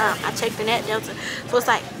the whole time. I checked in at Delta, so it's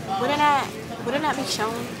like, wouldn't that be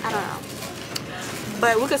shown? I don't know.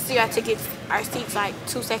 But we could see our tickets, our seats like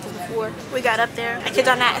 2 seconds before we got up there. I kid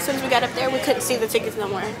y'all not, as soon as we got up there, we couldn't see the tickets no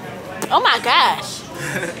more. Oh my gosh.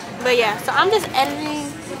 But yeah, so I'm just editing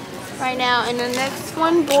right now, and the next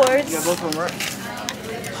one boards. You got both of them right?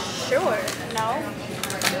 Sure. No.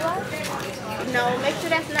 Do I? No, make sure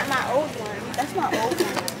that's not my old one. That's my old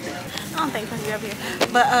one. I don't think you're up here.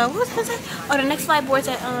 But what was I gonna say? Oh, the next flight boards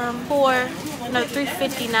at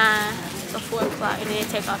 3:59. So 4 o'clock, and then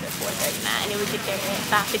take off at 4:39, and then we get there at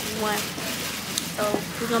 5:51. So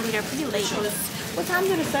we're gonna be there pretty late. What time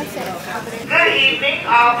do the sunset over there? Good evening,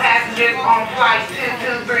 all passengers on flight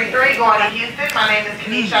 2233 going to Houston. My name is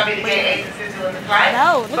Kenisha. I'll be the gate assistant on the flight.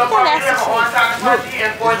 No, look at that. That's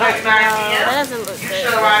at 4:39 p.m. That doesn't look good.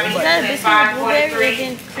 Should arrive Is that a biscuit with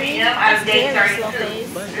blueberry and cream? That's dairy, slow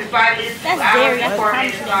phase. This flight is 2 That's hours dairy. I and 4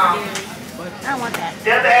 promise minutes you long. that's dairy. I don't want that.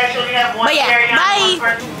 Delta actually have one But yeah, carry-on, bye.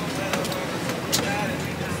 one person.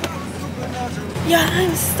 Yeah,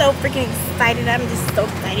 I'm so freaking excited. I'm just so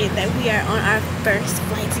excited that we are on our first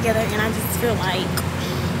flight together, and I just feel like,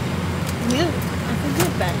 yeah, I feel good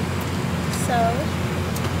about it. So,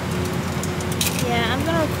 yeah, I'm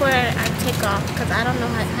gonna record our takeoff because I don't know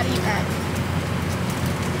how do you act.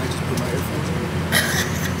 I just put my earphones in.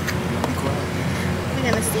 Be quiet. We're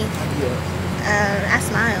gonna see. I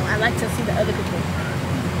smile. I like to see the other people's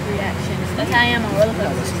reactions. That's how I am on roller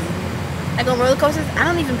coasters. Like on roller coasters, I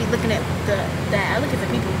don't even be looking at that. I look at the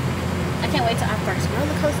people. I can't wait till our first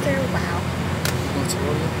roller coaster. Wow.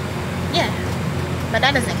 Yeah, but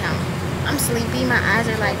that doesn't count. I'm sleepy. My eyes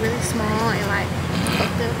are like really small and like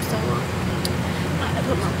fucked up. So I'm gonna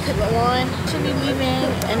put my pillow on. Should be leaving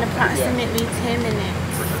in approximately 10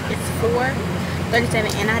 minutes. It's 4:37,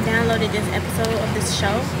 and I downloaded this episode of this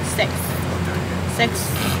show, Sex.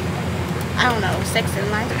 I don't know, Sex in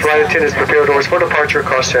Life. Flight attendants prepare doors for departure,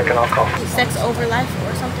 cross check, and I'll call. Sex over life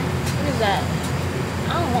or something. What is that?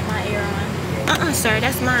 I don't want my ear on. Sir,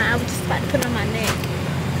 that's mine. I was just about to put it on my neck.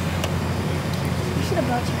 You should have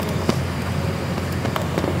brought your ears.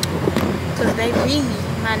 Because they read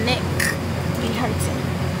my neck be hurting.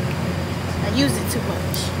 I use it too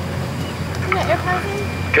much. You got AirPods in?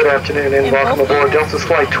 Good afternoon and welcome aboard Delta's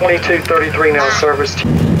Flight 2233 now service.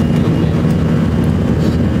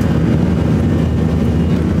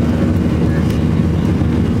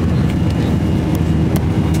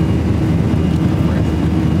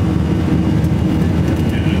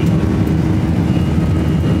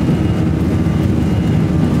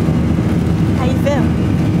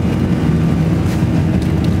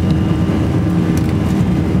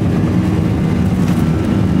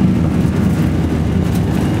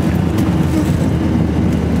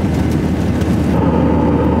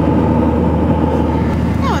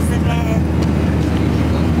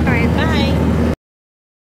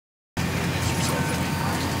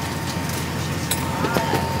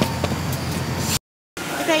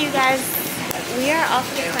 Okay, you guys, we are off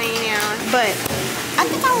the plane now, but I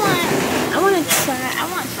think I want this.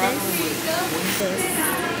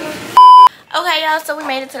 Okay, y'all, so we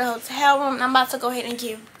made it to the hotel room, and I'm about to go ahead and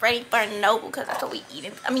get ready for Nobu, because that's what we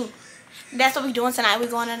eating. I mean, that's what we doing tonight. We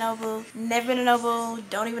going to Nobu. Never been to Nobu.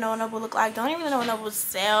 Don't even know what Nobu look like. Don't even know what Nobu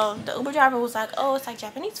sell. The Uber driver was like, oh, it's like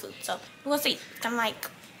Japanese food. So we're gonna see. I'm like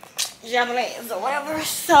Japanese or whatever.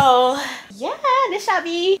 So yeah, this shall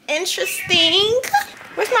be interesting.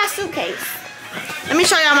 Where's my suitcase? Let me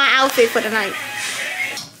show y'all my outfit for the night.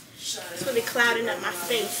 It's really clouding up my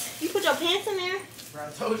face. You put your pants in there? Bro,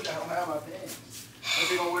 I told you I don't have my pants. Are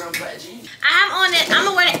they gonna wear them black jeans? I have on it. I'm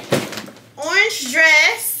gonna wear the orange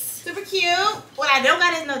dress. Super cute. What I don't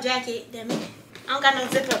got is no jacket. Damn it. I don't got no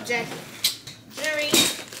zip up jacket. Jewelry.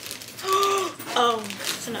 Oh,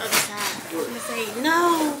 it's on the other side. I'm gonna say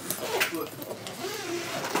no.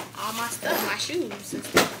 All my stuff, my shoes and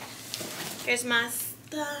stuff. Here's my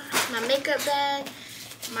stuff, my makeup bag,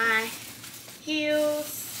 my heels.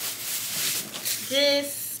 This.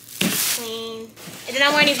 Clean. And then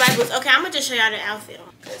I'm wearing these white boots. Okay, I'm gonna just show y'all the outfit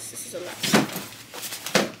on because this is a lot.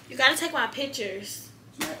 You gotta take my pictures.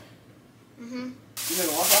 You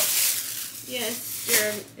never walk off? Yes,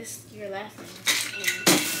 it's your last name.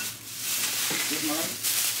 This mine?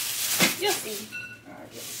 You'll see.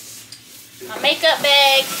 Alright, My makeup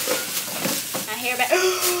bag, my hair bag.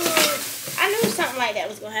 I knew something like that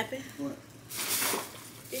was gonna happen. What?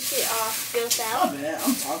 This shit all spilled My out. bad.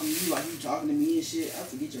 I'm talking to you like you talking to me and shit. I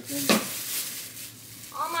forget your family.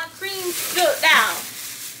 All my cream spilled out.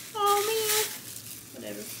 Oh man.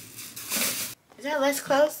 Whatever. Is that less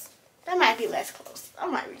close? That might be less close. I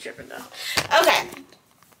might be tripping though. Okay.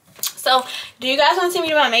 So, do you guys want to see me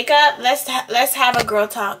do my makeup? Let's have a girl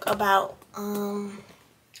talk about I don't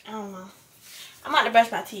know. I'm about to brush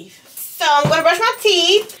my teeth. So I'm gonna brush my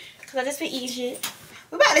teeth because I just been eating shit.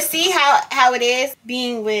 We're about to see how it is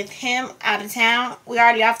being with him out of town. We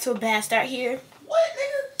already off to a bad start here. What,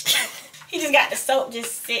 nigga? He just got the soap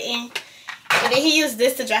just sitting. And then he used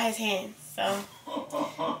this to dry his hands. So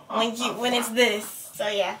when it's this. So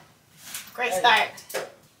yeah. Great start.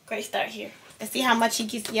 Great start here. Let's see how much he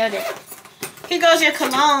gets yelled at. Here goes your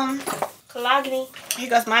cologne. Cologne. Here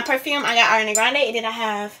goes my perfume. I got Ariana Grande. And then I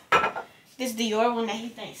have this Dior one that he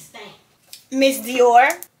thinks stank. Miss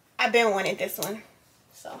Dior. I've been wanting this one.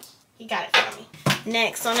 So he got it for me.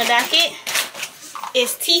 Next on the docket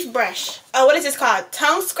is teeth brush. Oh, what is this called?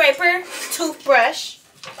 Tongue scraper, toothbrush,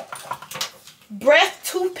 breath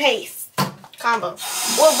toothpaste combo.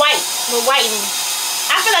 With whitening.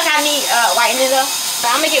 I feel like I need whitening though.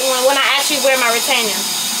 But I'm gonna get one when I actually wear my retainer.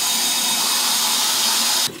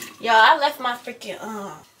 Yo, I left my freaking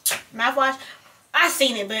mouthwash. I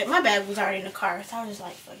seen it, but my bag was already in the car, so I was just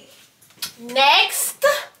like, fuck it. Next,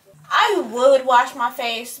 I would wash my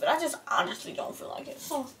face, but I just honestly don't feel like it.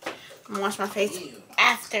 So I'm gonna wash my face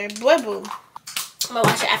after. Boy, boo. I'm gonna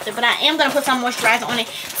wash it after, but I am gonna put some moisturizer on it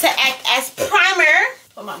to act as primer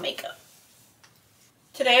for my makeup.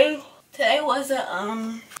 Today was a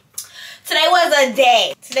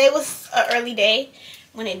day. Today was an early day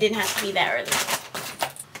when it didn't have to be that early.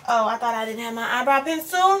 Oh, I thought I didn't have my eyebrow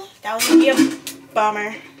pencil. That was gonna be a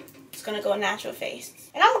bummer. It's gonna go natural face.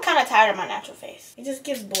 And I'm kind of tired of my natural face. It just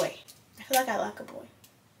gives boy. I feel like I like a boy.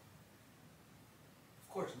 Of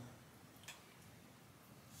course not.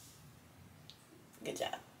 Good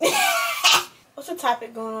job. What's the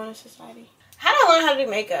topic going on in society? How did I learn how to do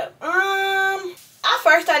makeup? I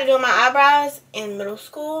first started doing my eyebrows in middle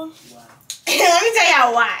school. Wow. Let me tell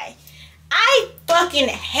y'all why. I fucking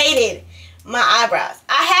hated my eyebrows.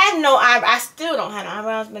 I had no eyebrows. I still don't have no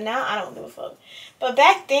eyebrows, but now I don't give a fuck. But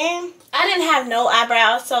back then, I didn't have no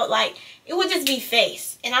eyebrows, so like it would just be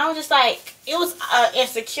face, and I was just like, it was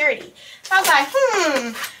insecurity. So I was like,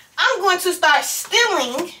 I'm going to start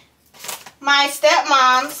stealing my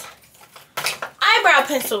stepmom's eyebrow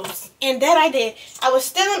pencils, and that I did. I would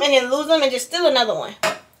steal them and then lose them and just steal another one,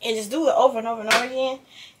 and just do it over and over and over again.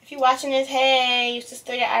 If you're watching this, hey, you used to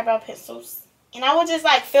steal your eyebrow pencils. And I would just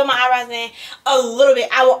like fill my eyebrows in a little bit.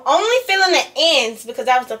 I will only fill in the ends because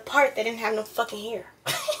that was the part that didn't have no fucking hair.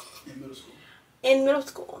 In middle school? In middle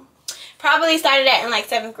school. Probably started that in like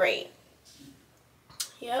 7th grade.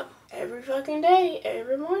 Yep. Every fucking day.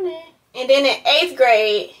 Every morning. And then in 8th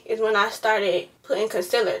grade is when I started putting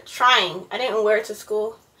concealer. Trying. I didn't wear it to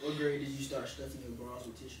school. What grade did you start stuffing your bras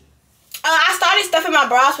with tissue? I started stuffing my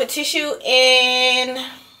bras with tissue in...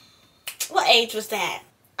 What age was that?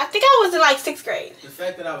 I think I was in like 6th grade. The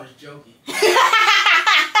fact that I was joking.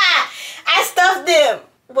 I stuffed them.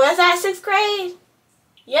 Was I 6th grade?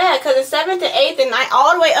 Yeah, because in 7th and 8th and 9th,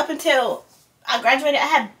 all the way up until I graduated, I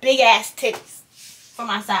had big ass titties. for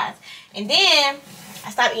my size. And then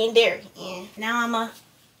I stopped eating dairy, and now I'm a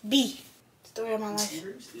B. Story of my life.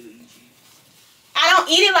 I don't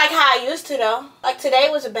eat it like how I used to though. Like today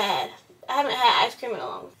was bad. I haven't had ice cream in a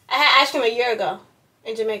long time. I had ice cream a year ago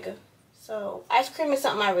in Jamaica. So ice cream is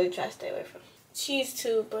something I really try to stay away from. Cheese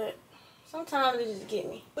too, but sometimes it just get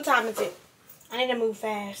me. What time is it? I need to move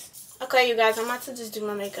fast. Okay, you guys, I'm about to just do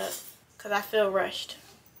my makeup because I feel rushed.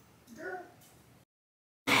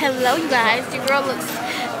 Hello, you guys. Your girl looks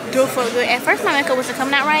beautiful. Good. At first, my makeup wasn't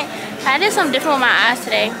coming out right. I did something different with my eyes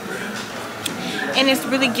today, and it's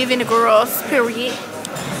really giving the girls. Period.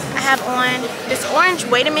 I have on this orange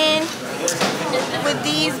Wait-A-Man with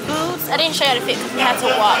these boots. I didn't show you how to fit because we had to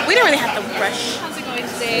walk. We didn't really have to rush. How's it going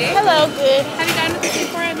today? Hello, good. Have you done with this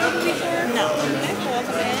before at Nobu before? No. Okay,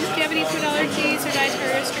 welcome in. Do you have any food allergies or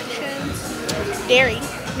dietary restrictions? Dairy.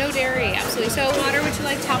 No dairy, absolutely. So water, would you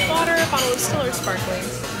like tap water, bottle of still or sparkling?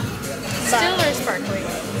 Still or sparkling?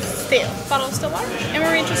 Still. Bottle of still water. And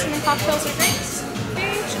we're interested in cocktails or drinks?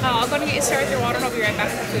 I'll go ahead and get you started with your water and I'll be right back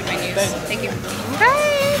with the food menus. Thank you.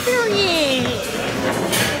 Hey, period.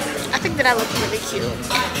 I think that I look really cute.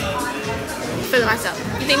 Feeling myself.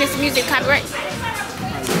 You think this music copyright?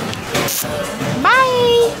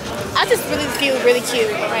 Bye. I just really feel really cute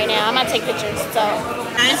right now. I'm gonna take pictures. So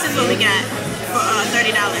now this is what we got for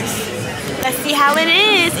 $30. Let's see how it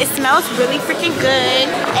is. It smells really freaking good.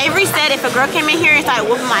 Avery said if a girl came in here and started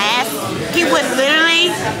whooping my ass, he would literally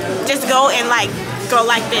just go and go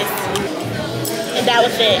like this. And that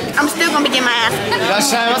was it. I'm still gonna be getting my ass beat.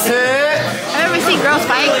 I never seen girls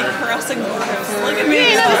fight. Look at me.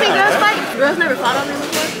 You ain't never seen girls fight? Girls never fought on me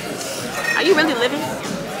before? Are you really living?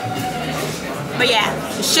 But yeah,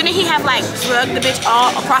 shouldn't he have like drugged the bitch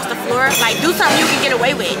all across the floor? Like do something you can get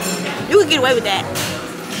away with. You could get away with that.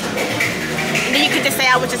 And then you could just say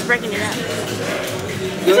I was just breaking it up.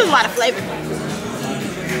 This is a lot of flavor.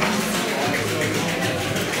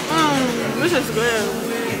 This is good.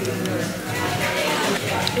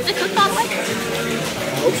 Is it cooked all the way? I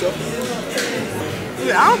hope so.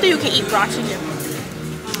 Yeah, I don't think you can eat raw chicken.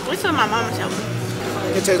 What's what my mama told me.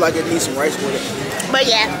 It tastes like it needs some rice with it. But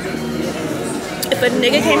yeah, if a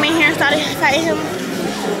nigga came in here and started fighting him,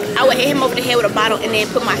 I would hit him over the head with a bottle and then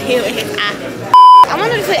put my heel in his eye. I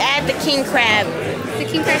wanted to add the king crab. The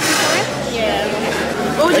king crab before? Yeah.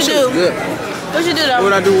 What would you do? Good. What would you do though?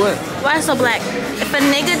 What would I do what? Why is it so black? If a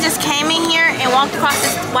nigga just came in here and walked across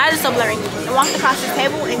this, why is it so blurry? And walked across this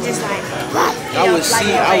table and just like, I would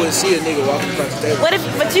see a nigga walking across the table. What if?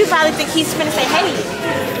 But you probably think he's finna say hey to you.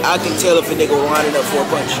 I can tell if a nigga winding up for a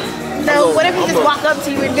punch. No, what if he just walk up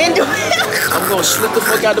to you and then do it? I'm gonna slip the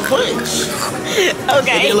fuck out the punch.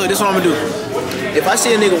 Okay. And then look, this is what I'm gonna do. If I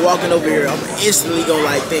see a nigga walking over here, I'm instantly gonna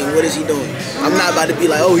like think, what is he doing? I'm not about to be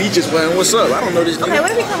like, oh, he just went, what's up? I don't know this nigga. Okay,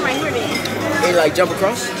 what if he come right here then? And like jump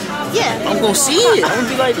across? Yeah. I'm gonna see it. I'm gonna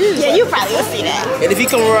be like this. Yeah, you probably will see that. And if he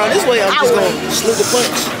come around this way, I'm just gonna slip the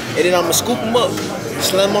punch. And then I'm gonna scoop him up,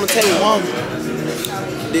 slam him on the table, wham.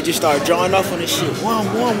 They just start drawing off on this shit. Wham,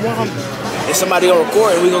 wham, wham. And somebody gonna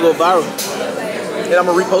record and we gonna go viral. And I'm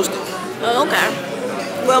gonna repost it. Oh, okay.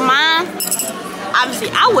 Well, mine, obviously,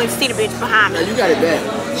 I wouldn't see the bitch behind me. Now you got it bad.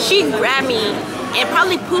 She grabbed me and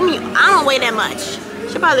probably pulled me. I don't weigh that much.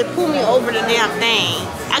 She probably pulled me over the damn thing.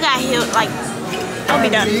 I got healed, like, I'll be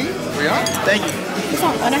done. Yeah, thank you.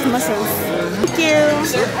 Oh, that's mushrooms. Thank you.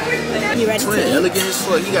 You ready to eat? Elegant as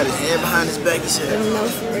fuck. He got his hand behind his back. He said,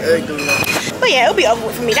 but yeah, it'll be over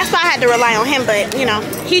with for me. That's why I had to rely on him. But you know,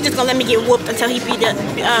 he's just gonna let me get whooped until he break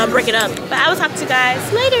it up. But I will talk to you guys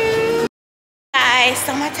later. Guys,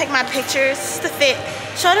 so I'm gonna take my pictures. This is the fit.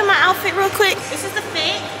 Show them my outfit real quick. This is the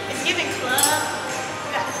fit. It's giving club.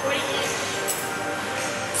 We got the 40-inch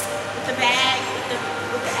with the bag,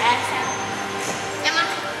 with the ass out.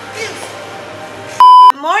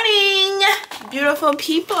 Good morning, beautiful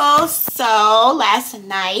people. So last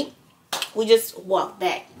night we just walked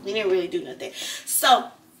back. We didn't really do nothing.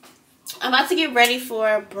 So I'm about to get ready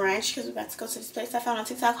for brunch because we're about to go to this place I found on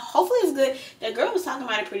TikTok. Hopefully it's good. That girl was talking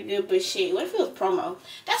about it pretty good, but shit, what if it was promo?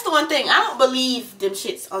 That's the one thing. I don't believe them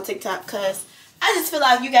shits on TikTok because I just feel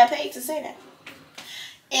like you got paid to say that.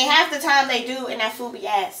 And half the time they do, and that food be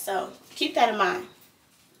ass. So keep that in mind.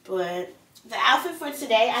 But the outfit for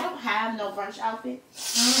today, I don't have no brunch outfit.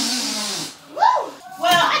 Woo! Well,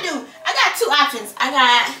 I do. I got two options. I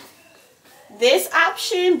got this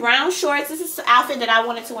option, brown shorts. This is the outfit that I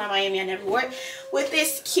wanted to wear in Miami. I never wore it. With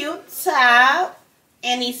this cute top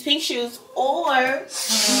and these pink shoes. Or I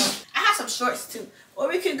have some shorts too. Or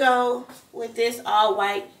we could go with this all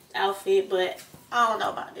white outfit, but I don't know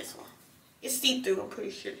about this one. It's see-through. I'm pretty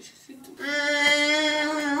sure it's see-through. What do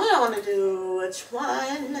I want to do? Which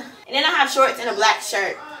one? And then I have shorts and a black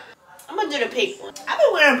shirt. I'm gonna do the pink one. I've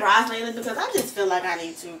been wearing bras lately because I just feel like I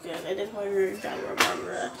need to. Because at this point, you gotta wear a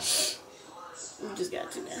bra. You just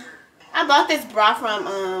got to now. I bought this bra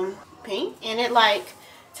from Pink, and it like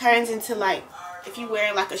turns into like if you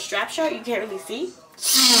wear like a strap shirt, you can't really see.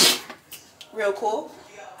 Real cool.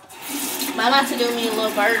 But I'm about to do me a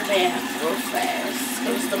little bird bath real fast. It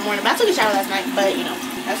was the morning, but I took a shower last night. But you know,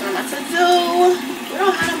 that's what I'm about to do. We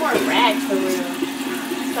don't have no more rags for real.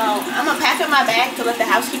 So I'm gonna pack up my bag to let the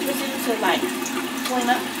housekeepers in to like clean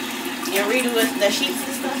up and redo the sheets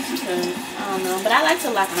and stuff. Cause I don't know, but I like to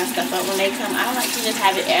lock my stuff up when they come. I don't like to just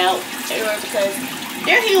have it out everywhere because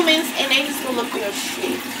they're humans and they just gonna look real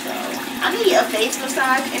shit. So I need a face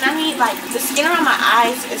massage, and I need like the skin around my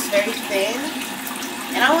eyes is very thin.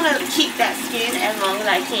 And I want to keep that skin as long as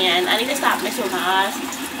I can. I need to stop messing with my eyes.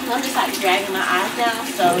 I'm just like dragging my eyes down.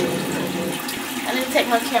 So I need to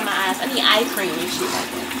take more care of my eyes. I need eye cream and shit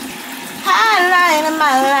like that. Highlight of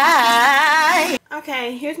my life.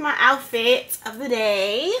 Okay, here's my outfit of the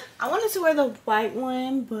day. I wanted to wear the white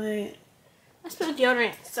one, but I spilled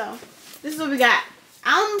deodorant. So this is what we got.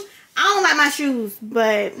 I don't like my shoes,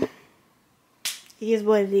 but it is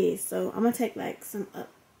what it is. So I'm gonna take like some up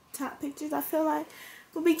top pictures. I feel like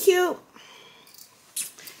will be cute.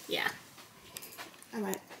 Yeah.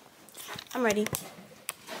 Alright. I'm ready.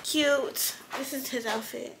 Cute. This is his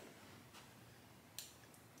outfit.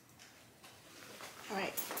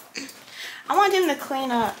 Alright. I want him to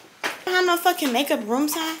clean up. I don't have no fucking makeup room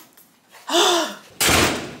time.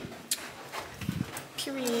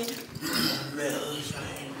 Period.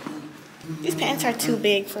 These pants are too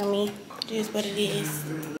big for me. It is what it is.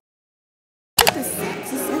 Look at this.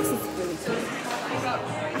 This is really good.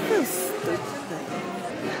 I feel stupid.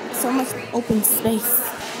 So much open space.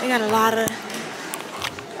 They got a lot of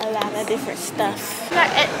different stuff. We are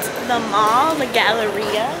at the mall, the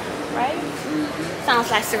Galleria, right? Sounds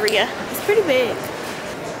like Saria. It's pretty big.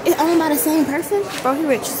 It's owned by the same person? Bro, he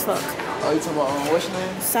rich as fuck. Oh, you talking about what's your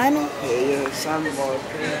name? Simon? Yeah, Simon Ball.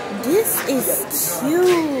 This is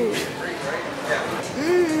cute.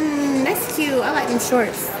 That's cute. I like them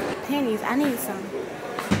shorts. Panties. I need some.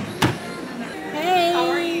 Hey. How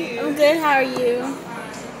are you? I'm good. How are you?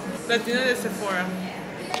 Latina de Sephora.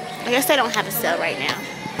 I guess they don't have a sale right now.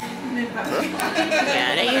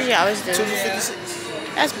 Yeah, they usually always do.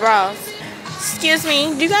 That's bras. Excuse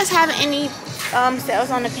me. Do you guys have any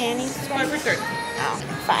sales on the panties? 5 for 30. Oh,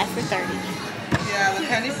 5 for 30. Yeah, the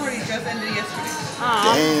panty party just ended yesterday.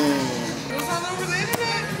 Aw. It was all over the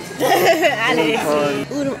internet. I didn't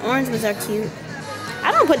see. Ooh, them orange ones are cute.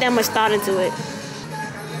 I don't put that much thought into it.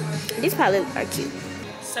 These probably are cute.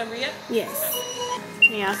 Saria? Yes.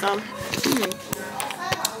 Yeah, so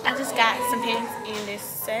I just got some pants in this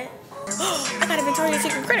set. I got a Victoria's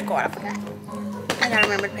Secret credit card. I forgot. I gotta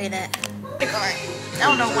remember to pay that credit card. I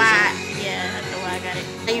don't know why. Yeah, I don't know why I got it.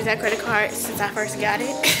 I used that credit card since I first got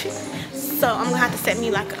it. So I'm gonna have to set me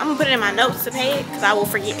like, I'm gonna put it in my notes to pay it because I will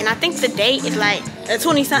forget. And I think the date is like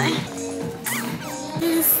 20-something.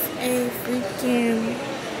 There's a freaking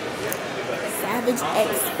Savage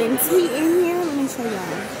X Fenty in here. Let me show y'all.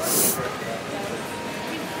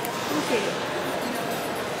 Okay.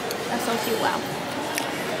 That's so cute. Wow.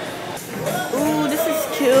 Ooh, this is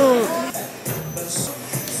cute.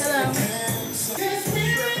 Hello.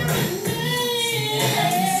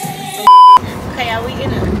 Okay, are we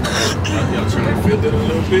gonna? Y'all trying to feel it a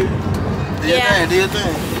little bit? Yeah. Do your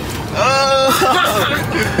thing. Oh!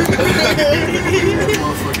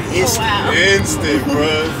 Oh, wow. Instant,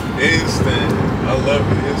 bro. Instant. I love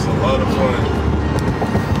it. It's a lot of fun.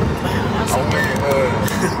 Wow, I went,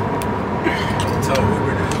 tell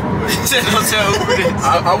Uber this. Don't tell Uber this.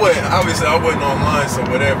 I went, obviously I wasn't online, so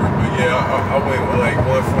whatever, but yeah, I went with like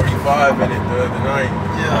 145 in it the other night.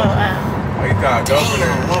 Yeah. Oh, wow. It got governor.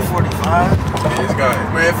 145? Yeah, it's got,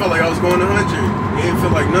 man, it felt like I was going 100. It didn't feel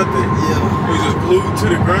like nothing. Yeah. It was just glued to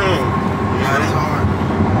the ground. Yeah, that's hard.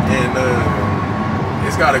 And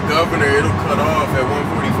it's got a governor, it'll cut off at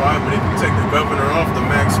 145, but if you take the governor off, the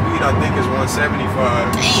max speed I think is 175.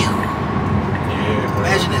 Damn. Yeah.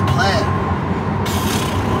 Imagine that plaid.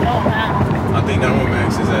 Oh, wow. I think that one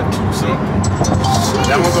max is at 2 something.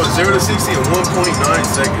 That one goes 0 to 60 in 1.9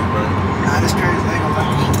 seconds, bro. Nah, that's crazy. I ain't gonna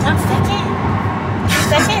lie. 1 second?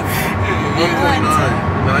 2 seconds?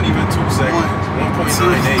 1.9. Not even 2 seconds.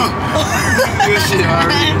 1.98. Good shit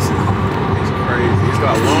already. It's crazy. It's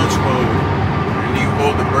got launch mode. And you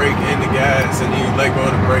hold the brake and the gas, and then you let go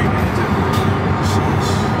of the brake. And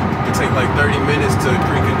it take like 30 minutes to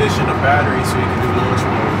precondition the battery so you can do launch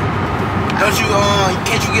mode. Don't you,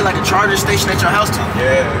 can't you get like a charger station at your house too?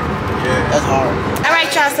 Yeah. That's hard. All right,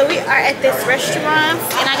 y'all, so we are at this restaurant,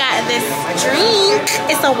 and I got this drink.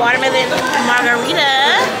 It's a watermelon margarita.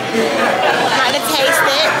 I'm about to taste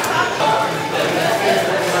it.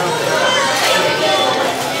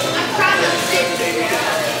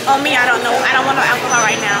 Oh, me, I don't know. I don't want no alcohol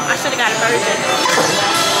right now. I should have got a virgin.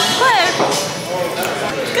 But,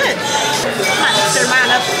 it's good. I'm about to stir mine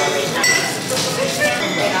up.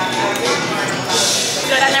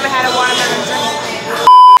 Good, I never had a watermelon drink.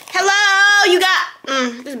 Hello, you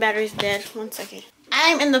got... this battery's dead. 1 second.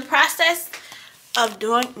 I'm in the process of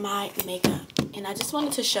doing my makeup. And I just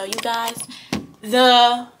wanted to show you guys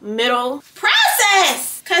the middle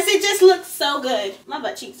process. Because it just looks so good. My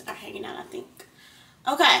butt cheeks are hanging out, I think.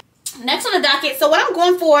 Okay, next on the docket, so what I'm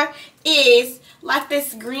going for is like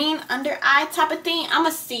this green under eye type of thing. I'm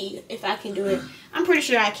gonna see if I can do it. I'm pretty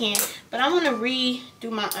sure I can, but I'm gonna redo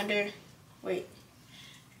my wait,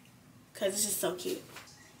 because this is so cute.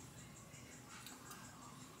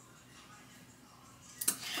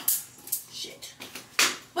 Shit.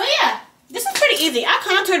 But yeah, this is pretty easy. I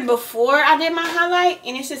contoured before I did my highlight,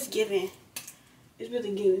 and it's just giving. It's really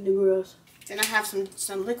giving the girls. Then I have some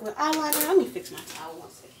liquid eyeliner. Let me fix my towel 1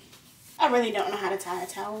 second. I really don't know how to tie a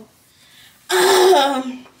towel.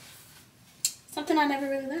 Something I never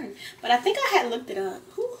really learned. But I think I had looked it up.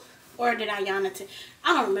 Or did I Yana to?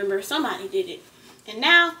 I don't remember. Somebody did it. And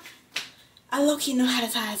now, I low-key know how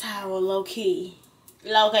to tie a towel. Low-key.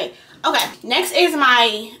 Okay. Okay. Next is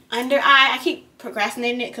my under eye. I keep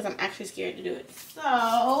procrastinating it because I'm actually scared to do it.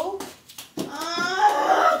 So, if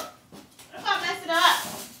I mess it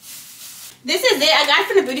up. This is it. I got it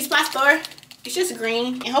from the beauty supply store. It's just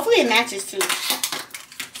green. And hopefully it matches too.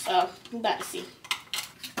 So, I'm about to see.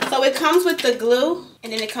 So, it comes with the glue.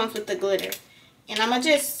 And then it comes with the glitter. And I'm going to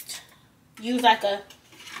just use like a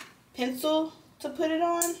pencil to put it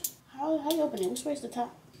on. How you open it? Which way is the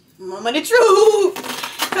top? Moment of truth.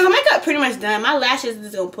 Because my makeup pretty much done. My lashes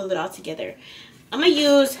is going to pull it all together. I'm going to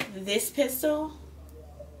use this pencil.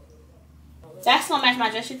 That's going to match my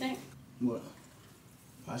dress, you think? What?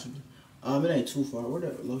 Possibly. It ain't too far. Where'd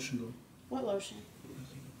that lotion go? What lotion?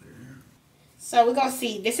 So we're gonna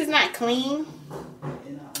see. This is not clean.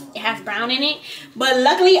 It has brown in it. But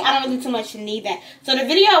luckily I don't really too much need that. So the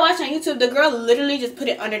video I watched on YouTube, the girl literally just put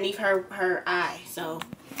it underneath her eye. So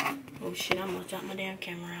oh shit, I'm gonna drop my damn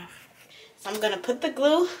camera off. So I'm gonna put the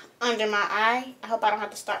glue under my eye. I hope I don't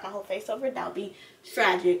have to start my whole face over. That would be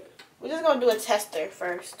tragic. We're just gonna do a tester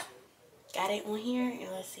first. Got it on here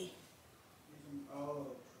and let's see. Oh,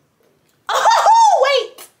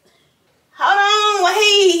 wait. Hold on,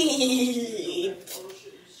 wait.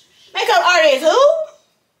 Makeup artist, who?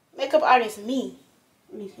 Makeup artist, me.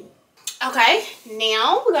 Let me see. Okay,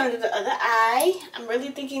 now we're gonna do the other eye. I'm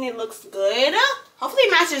really thinking it looks good. Hopefully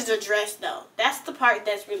it matches the dress though. That's the part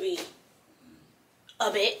that's really a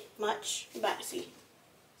bit much. I'm about to see.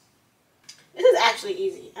 This is actually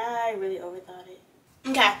easy. I really overthought it.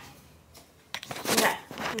 Okay. Okay,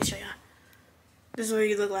 let me show y'all. This is what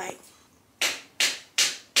you look like.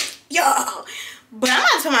 Yo, but I'm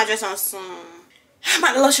about to put my dress on soon. I'm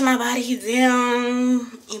about to lotion my body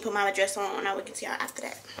down and put my dress on. I will get to y'all after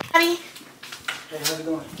that. Hey, how's it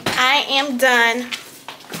going? I am done.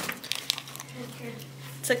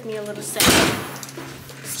 Took me a little second.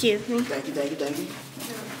 Excuse me. Thank you, thank you, thank you.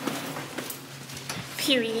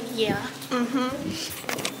 Period, yeah.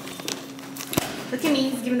 Look at me,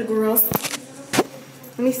 he's giving the girls.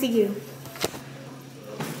 Let me see you.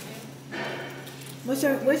 Where's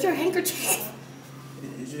your handkerchief?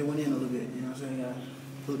 It just went in a little bit, you know what I'm saying?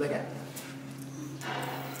 Pull it back out.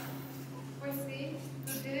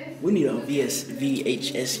 We need a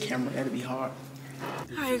VHS camera. That'd be hard.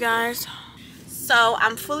 Alright guys, so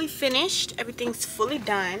I'm fully finished. Everything's fully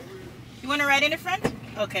done. You want to ride in the front?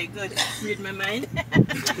 Okay, good. Read my mind.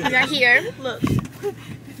 Right here. Look.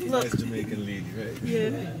 Look. Nice Jamaican lady, right?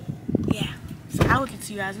 Yeah. Yeah. So I will get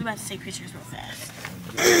to you guys. We're about to take pictures real fast.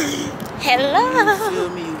 Hello. You feel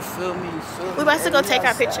me? You feel me? You feel me? We're about to go take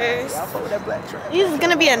our pictures. I'll fuck with that black track. This is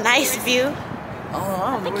gonna be a nice view. I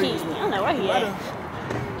don't know where he at.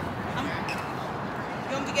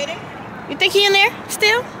 You want me to get him? You think he in there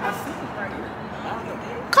still?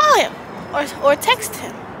 Call him or text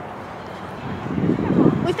him.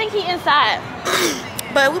 We think he inside,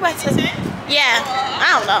 but we about to. Yeah,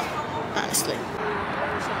 I don't know, honestly.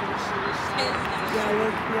 Yeah,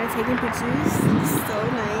 look, we're taking pictures. So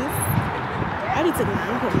nice. I already took mine. I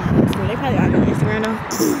put mine on Instagram. They probably are on Instagram though.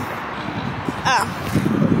 Oh.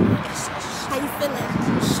 How you feeling?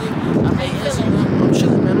 Shit. I'm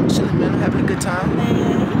chilling, man. I'm chilling, man. I'm having a good time. Man,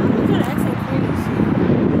 you could have asked that clearly.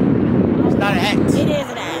 not an act. It is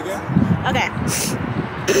an act. Okay.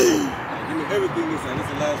 Give me everything this time. This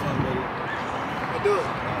is the last one, baby. Do it.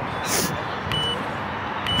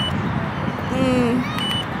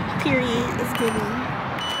 Period. It's good. Let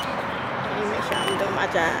me make sure I'm doing my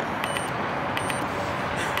job.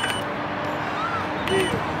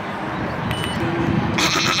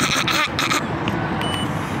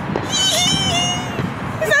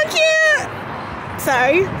 So cute.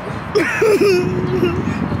 Sorry.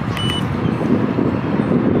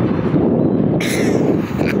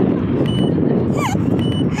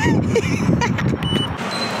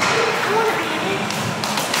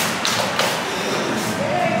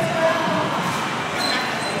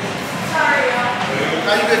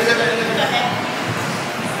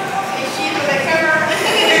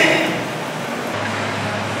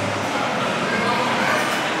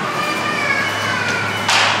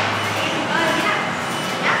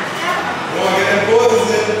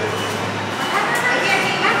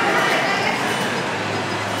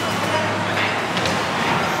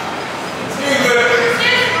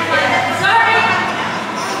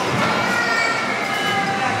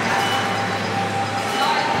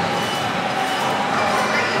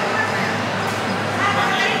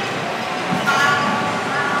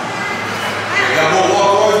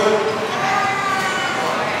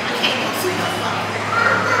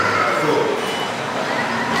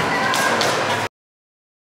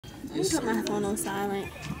 Put my phone on silent.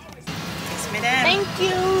 Yes, madam. Thank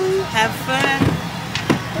you. Have fun.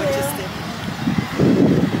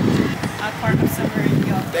 I'll park up somewhere in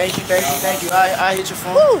y'all. Thank you. I hit your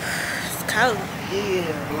phone. Whew, it's cold. Yeah.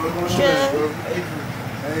 Sure.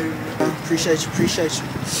 Appreciate you. We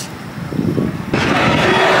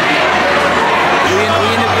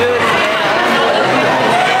in the building, man.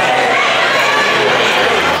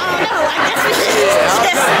 Oh no, I guess we should just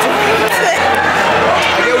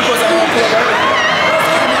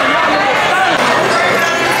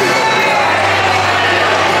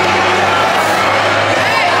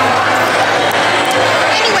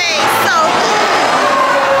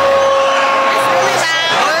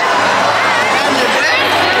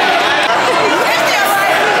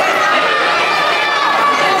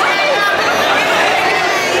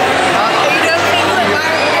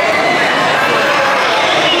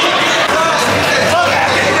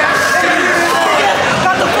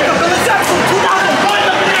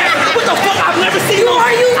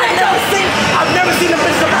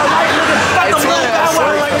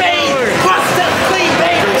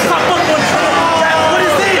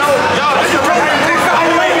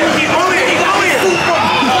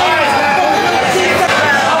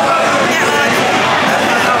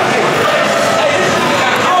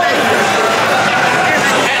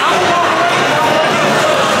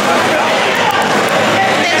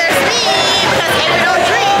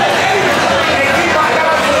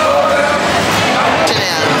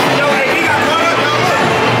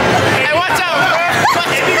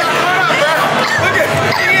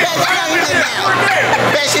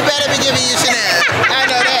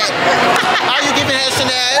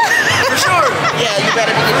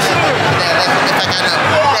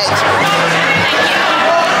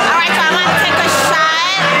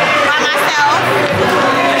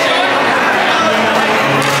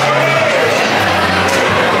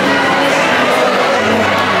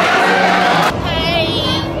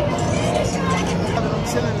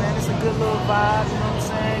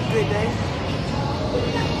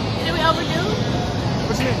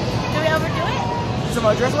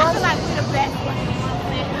My dress I feel like we're the best one.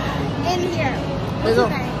 In here. What's your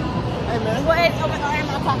name? Hey man. What is over there in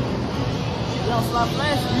my pocket? You don't stop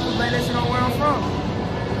flashing. People think that you know where I'm from.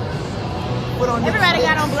 Everybody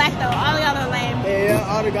got on black though. All the other lame. Yeah,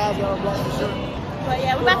 all the guys got on black for sure. But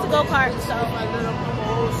yeah, we're about to go kart, so. I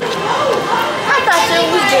thought you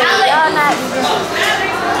was good. Y'all not even.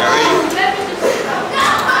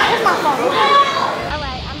 Where's my phone?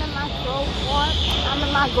 Alright, I'm in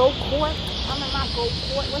my go-kart.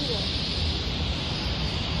 What is it?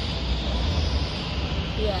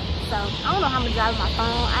 Yeah, so I don't know how I'm gonna drive my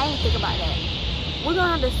phone. I ain't think about that. We're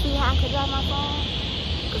gonna have to see how I can drive my phone.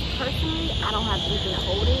 Because personally, I don't have anything to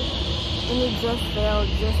hold it. And it just fell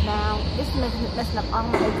just now. This is messing up all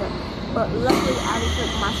my makeup. But luckily, I already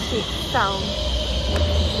took my shit. So,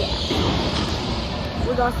 yeah.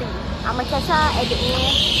 We're gonna see. I'm gonna catch y'all at the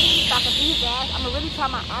end. So I can beat his ass. I'm gonna really try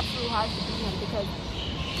my absolute hardest to beat him because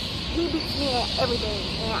he beats me at everything,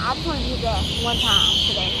 and I just want to use that one time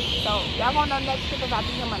today. So, y'all want to know next trip if I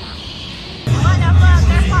beat him or not. What the fuck?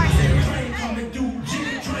 That's Marcy.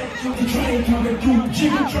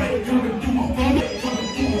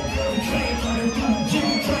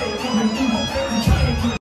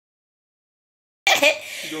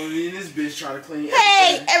 bitch trying to clean.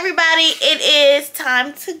 Hey, everybody, it is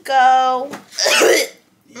time to go.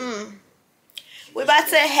 We're about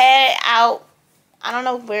to head out. I don't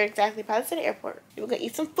know where exactly, probably to the airport. We're gonna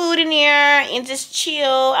eat some food in here and just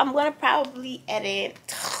chill. I'm gonna probably edit.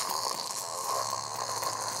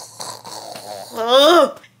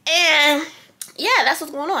 And yeah, that's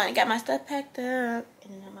what's going on. I got my stuff packed up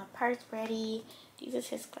and then my purse ready. These are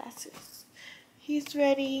his glasses. He's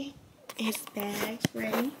ready. His bag's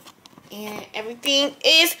ready. And everything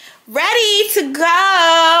is ready to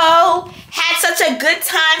go. Had such a good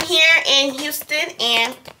time here in Houston,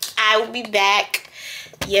 and I will be back.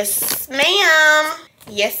 Yes, ma'am.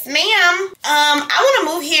 Yes, ma'am. I want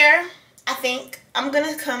to move here. I think I'm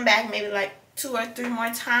gonna come back maybe like 2 or 3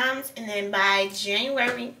 more times, and then by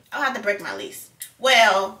January I'll have to break my lease.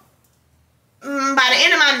 Well, by the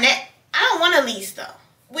end of my I don't want a lease though.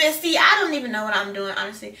 Well, see, I don't even know what I'm doing,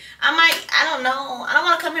 honestly. I don't know. I don't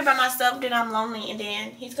want to come here by myself, then I'm lonely, and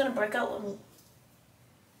then he's going to break up with me.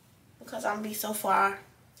 Because I'm going to be so far.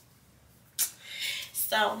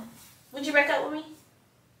 So, would you break up with me?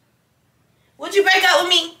 Would you break up with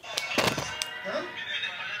me? Huh?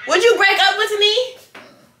 Would you break up with me?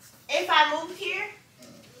 If I moved here?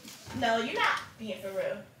 No, you're not being for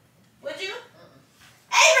real. Would you?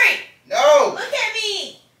 Avery! No! Look at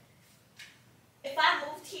me! If I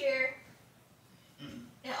moved here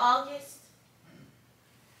in August,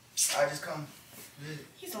 I just come.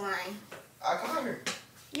 He's lying. I come out here.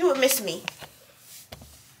 You would miss me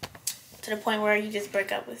to the point where you just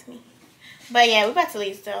break up with me. But yeah, we're about to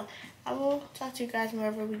leave, so I will talk to you guys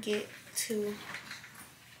wherever we get to.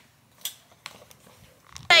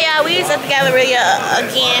 Hey y'all, we just at the Galleria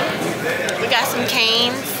again. We got some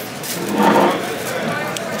canes.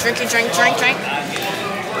 Drink.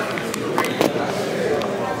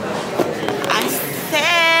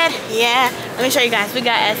 Yeah, let me show you guys. We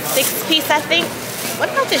got a 6-piece, I think. What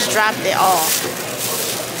if I just dropped it all?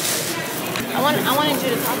 I wanted you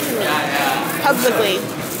to talk to me publicly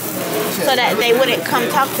so that they wouldn't come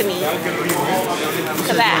talk to me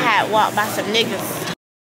because I had walked by some niggas.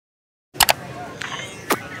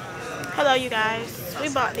 Hello, you guys. We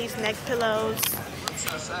bought these neck pillows,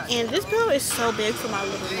 and this pillow is so big for my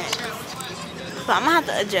little neck. So I'm gonna have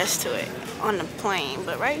to adjust to it on the plane.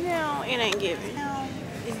 But right now, it ain't giving.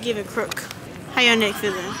 It's giving crook. How your neck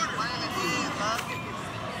feeling?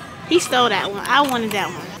 He stole that one. I wanted that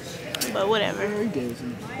one. But whatever.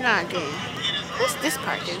 Not good. What's this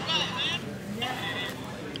part do?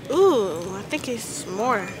 Ooh, I think it's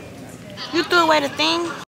more. You threw away the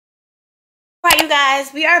thing? Alright, you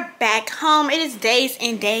guys, we are back home. It is days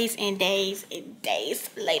and days and days and days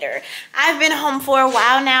later. I've been home for a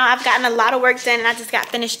while now. I've gotten a lot of work done, and I just got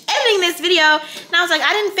finished editing this video. And I was like,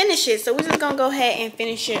 I didn't finish it, so we're just gonna go ahead and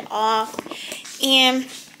finish it off. And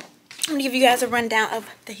I'm gonna give you guys a rundown of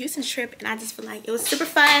the Houston trip, and I just feel like it was super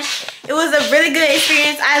fun. It was a really good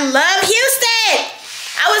experience. I love Houston.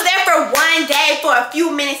 I was there for 1 day for a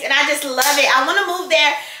few minutes, and I just love it. I want to move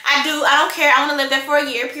there. I do. I don't care. I want to live there for a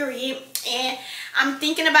year, period. And I'm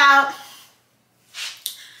thinking about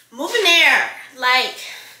moving there. Like,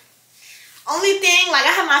 only thing, like,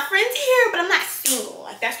 I have my friends here, but I'm not single.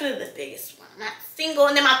 Like, that's really the biggest one. I'm not single.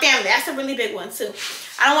 And then my family. That's a really big one, too.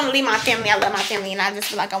 I don't want to leave my family. I love my family, and I just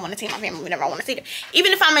feel like I want to see my family whenever I want to see them.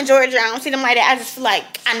 Even if I'm in Georgia, I don't see them like that. I just feel like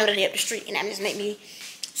I know that they're up the street, and that just make me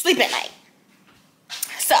sleep at night.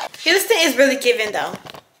 So, Houston is really giving, though.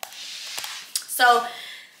 So,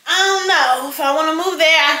 I don't know if I want to move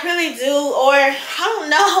there. I really do, or I don't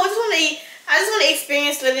know. I just want to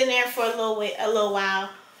experience living there for a little while.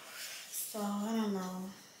 So I don't know.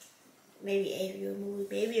 Maybe Avery will move.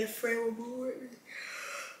 Maybe a friend will move with me.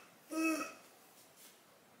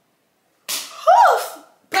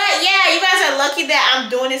 But yeah, you guys are lucky that I'm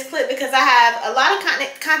doing this clip because I have a lot of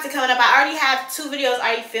content coming up. I already have 2 videos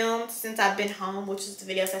already filmed since I've been home, which is the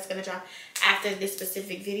videos that's gonna drop after this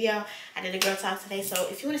specific video. I did a girl talk today, so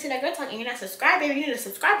if you want to see that girl talk and you're not subscribed, baby, you need to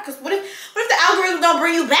subscribe, because what if the algorithm don't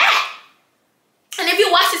bring you back? And if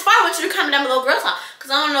you watch this far, I want you to comment down below girl talk,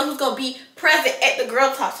 because I don't know who's gonna be present at the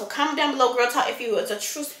girl talk. So comment down below girl talk if you was a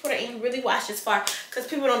true supporter and you really watch this far, because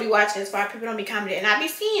people don't be watching this far, people don't be commenting, and I be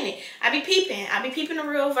seeing it. I be peeping the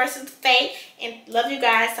real versus the fake, and love you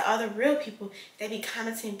guys to all the real people that be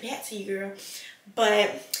commenting back to you, girl.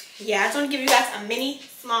 But yeah, I just want to give you guys a mini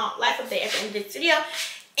small life update at the end of this video.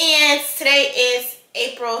 And today is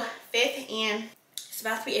April 5th, and It's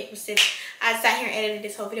about to be April 6th. I sat here and edited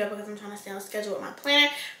this whole video because I'm trying to stay on schedule with my planner.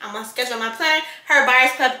 I'm on schedule with my planner. Her Buyers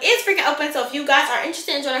Club is freaking open. So if you guys are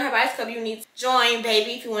interested in joining her Buyers Club, you need to join,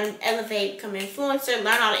 baby. If you want to elevate, become an influencer,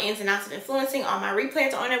 learn all the ins and outs of influencing. All my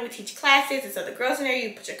replays are on there. We teach classes. There's other girls in there.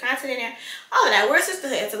 You put your content in there. All of that. We're a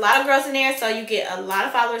sisterhood. It's a lot of girls in there. So you get a lot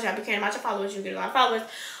of followers. Y'all be caring about your followers. You get a lot of followers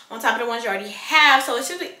on top of the ones you already have. So it's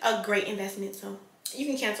just a great investment. So you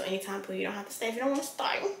can cancel anytime, but you don't have to stay if you don't want to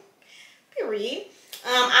start. Period.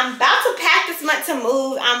 I'm about to pack this month to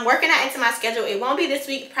move. I'm working that into my schedule. It won't be this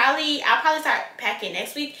week. I'll probably start packing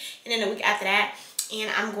next week and then the week after that. And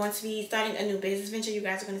I'm going to be starting a new business venture. You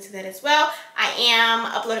guys are going to see that as well. I am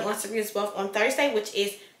uploading on Saria's Wealth on Thursday, which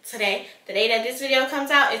is today. The day that this video comes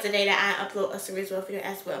out is the day that I upload a Saria's Wealth video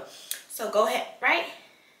as well. So go ahead, right?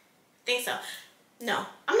 I think so. No,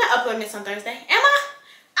 I'm not uploading this on Thursday. Am I?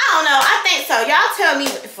 I don't know. I think so. Y'all tell me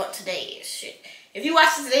what the fuck today is. Shit. If you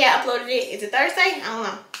watched it today, I uploaded it. Is it Thursday? I don't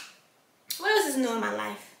know. What else is new in my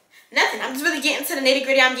life? Nothing. I'm just really getting to the nitty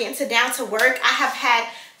gritty. I'm getting down to work. I have had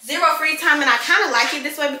zero free time, and I kind of like it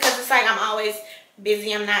this way because it's like I'm always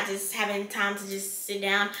busy. I'm not just having time to just sit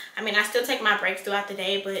down. I mean, I still take my breaks throughout the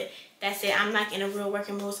day, but that's it. I'm like in a real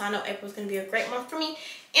working mood, so I know April's going to be a great month for me.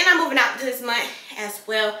 And I'm moving out this month as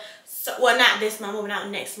well. So, well, not this month. I'm moving out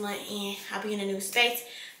next month, and I'll be in a new space.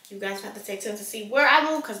 You guys have to stay tuned to see where I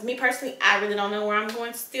move, because me personally, I really don't know where I'm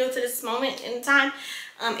going still to this moment in time.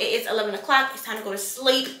 It is 11 o'clock. It's time to go to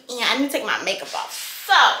sleep, and I need to take my makeup off.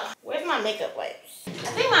 So, where's my makeup wipes?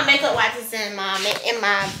 I think my makeup wipes is in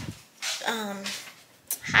my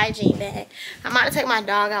hygiene bag. I'm about to take my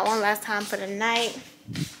dog out one last time for the night.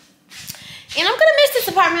 And I'm gonna miss this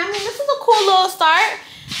apartment. I mean, this is a cool little start.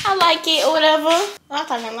 I like it or whatever. Oh, I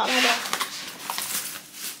thought I locked my door.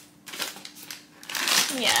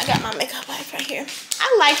 Yeah, I got my makeup wipe right here.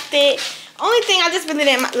 I liked it. Only thing, I just really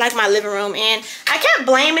didn't like my living room, and I kept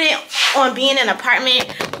blaming it on being an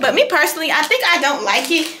apartment. But me personally, I think I don't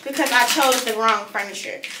like it because I chose the wrong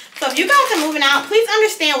furniture. So if you guys are moving out, please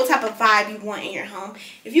understand what type of vibe you want in your home.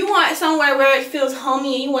 If you want somewhere where it feels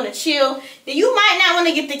homey and you want to chill, then you might not want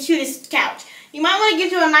to get the cutest couch. You might want to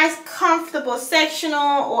get you a nice, comfortable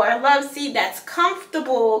sectional or a love seat that's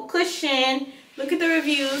comfortable, cushion. Look at the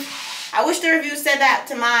reviews. I wish the reviews said that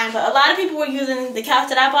to mine, but a lot of people were using the couch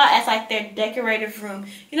that I bought as like their decorative room.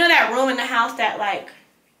 You know that room in the house that like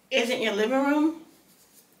isn't your living room?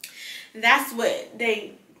 That's what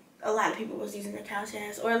a lot of people was using the couch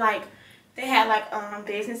as. Or like they had like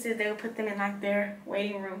businesses, they would put them in like their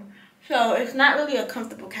waiting room. So it's not really a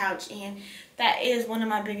comfortable couch, and that is one of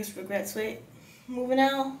my biggest regrets with moving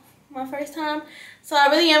out my first time. So I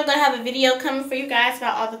really am going to have a video coming for you guys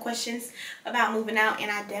about all the questions about moving out, and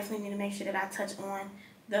I definitely need to make sure that I touch on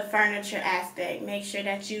the furniture aspect. Make sure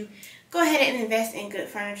that you go ahead and invest in good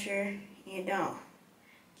furniture and don't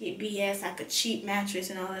get BS like a cheap mattress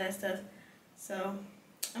and all of that stuff. So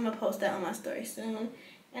I'm going to post that on my story soon,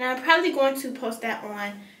 and I'm probably going to post that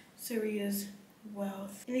on Saria's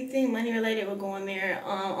Wealth. Anything money related will go in there.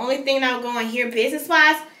 Only thing that will go in here business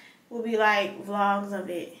wise will be like vlogs of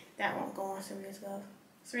it. That won't go on Saria's Wealth.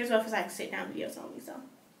 Saria's Wealth is like sit down videos only, so.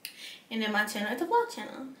 And then my channel is a vlog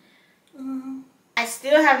channel. I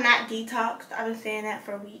still have not detoxed. I've been saying that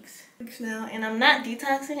for weeks now, and I'm not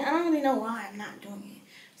detoxing. I don't really know why I'm not doing it.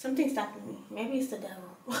 Something's stopping me. Maybe it's the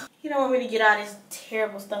devil. He don't want me to get all this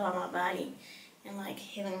terrible stuff on my body and like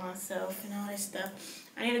healing myself and all this stuff.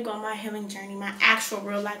 I need to go on my healing journey, my actual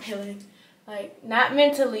real life healing, like not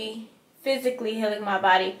mentally, physically healing my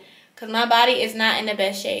body. Because my body is not in the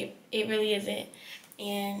best shape. It really isn't.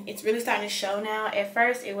 And it's really starting to show now. At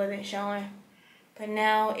first, it wasn't showing. But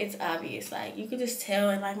now, it's obvious. Like, you could just tell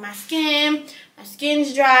in, like, my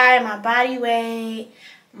skin's dry, my body weight,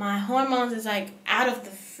 my hormones is, like, out of the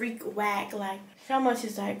freak whack. Like, so much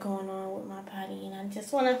is, like, going on with my body. And I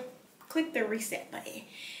just want to click the reset button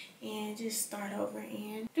and just start over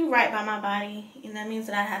and do right by my body. And that means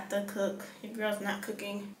that I have to cook. Your girl's not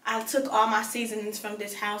cooking. I took all my seasonings from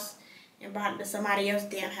this house and brought it to somebody else's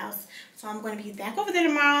damn house. So I'm going to be back over there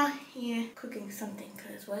tomorrow and cooking something,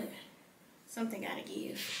 because what? Something gotta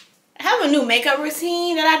give. I have a new makeup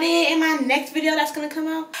routine that I did in my next video that's going to come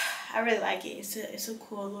out. I really like it. It's a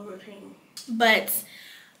cool little routine. But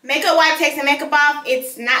makeup wipe takes the makeup off.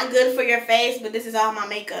 It's not good for your face, but this is all my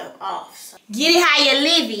makeup off. So get it how you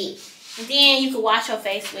live it. And then you can wash your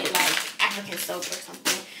face with like African soap or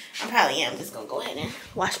something. I probably am just going to go ahead and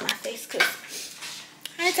wash my face because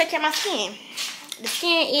I need to take care of my skin. The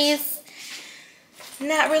skin is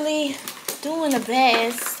not really doing the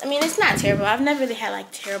best. I mean, it's not terrible. I've never really had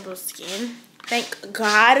like terrible skin. Thank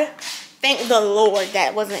God. Thank the Lord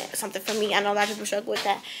that wasn't something for me. I know a lot of people struggle with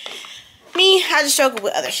that. Me Me, I just struggle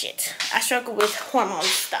with other shit. I struggle with hormonal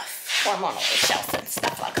issues and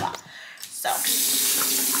stuff like that. So,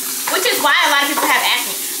 which is why a lot of people have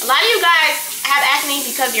acne. A lot of you guys have acne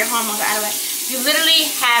because your hormones are out of whack. You literally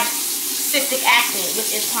have cystic acne, which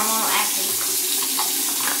is hormonal acne.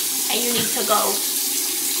 And you need to go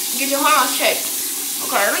get your hormones checked.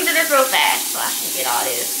 Okay, let me do this real fast so I can get all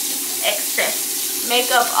this excess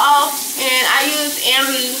makeup off. And I use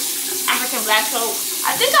Ambi African Black Soap.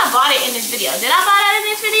 I think I bought it in this video. Did I buy that in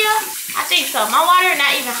this video? I think so. My water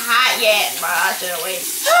not even hot yet, bro. I should have waited.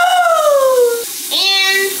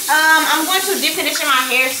 And I'm going to deep condition my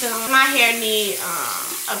hair soon. My hair needs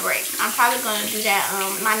a break. I'm probably going to do that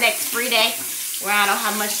my next free day where I don't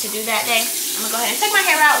have much to do that day. I'm going to go ahead and take my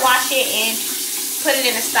hair out, wash it, and put it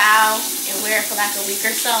in a style and wear it for like a week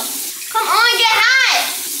or so. Come on, get hot!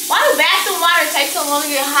 Why do bathroom water take so long to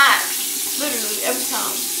get hot? Literally, every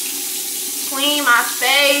time. Clean my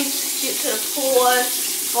face, get to the pores,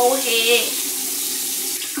 forehead.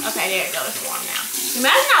 Okay, there it goes. It's warm now.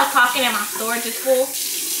 Imagine I was talking and my storage is full,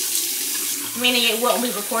 meaning it won't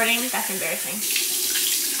be recording. That's embarrassing.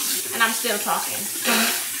 And I'm still talking.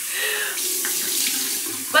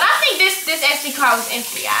 But I think this SD card was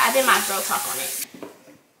empty. I did my throat talk on it.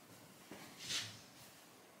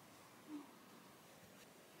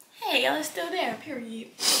 Hey, y'all, it's still there, period.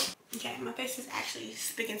 Okay, my face is actually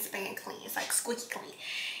spick and span clean. It's like squeaky clean.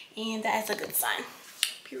 And that is a good sign,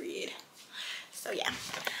 period. So yeah.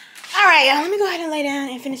 Alright, y'all, let me go ahead and lay down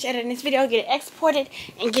and finish editing this video, get it exported,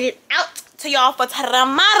 and get it out to y'all for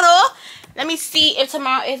tomorrow. Let me see if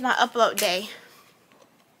tomorrow is my upload day.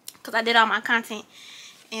 Because I did all my content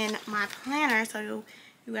in my planner, so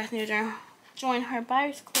you guys need to join her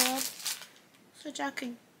buyers club so that y'all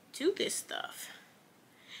could do this stuff.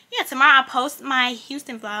 Yeah, tomorrow I'll post my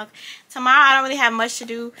Houston vlog. Tomorrow I don't really have much to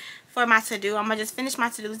do for my to-do. I'm going to just finish my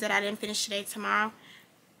to-dos that I didn't finish today tomorrow.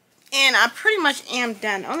 And I pretty much am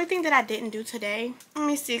done. The only thing that I didn't do today, let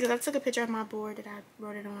me see, because I took a picture of my board that I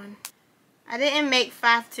wrote it on. I didn't make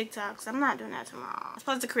 5 TikToks. I'm not doing that tomorrow. I'm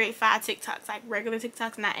supposed to create 5 TikToks, like regular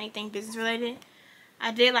TikToks, not anything business related.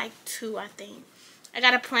 I did like 2, I think. I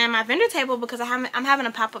gotta plan my vendor table because I'm having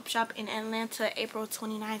a pop-up shop in Atlanta April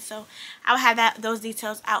 29th, so I'll have those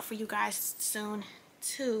details out for you guys soon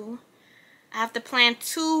too. I have to plan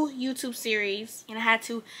 2 YouTube series, and I had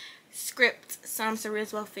to script some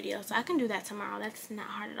Surreal's Wealth videos, so I can do that tomorrow. That's not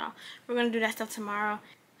hard at all. We're gonna do that stuff tomorrow,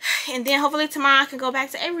 and then hopefully tomorrow I can go back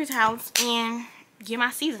to Avery's house and get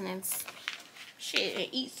my seasonings, shit, and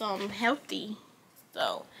eat something healthy.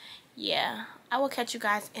 So yeah, I will catch you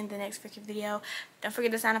guys in the next freaking video. Don't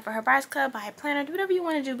forget to sign up for her buyers club, buy a planner, do whatever you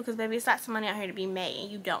want to do, because baby, it's lots of money out here to be made and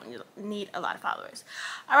you don't need a lot of followers.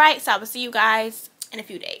 Alright, so I will see you guys in a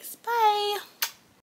few days. Bye.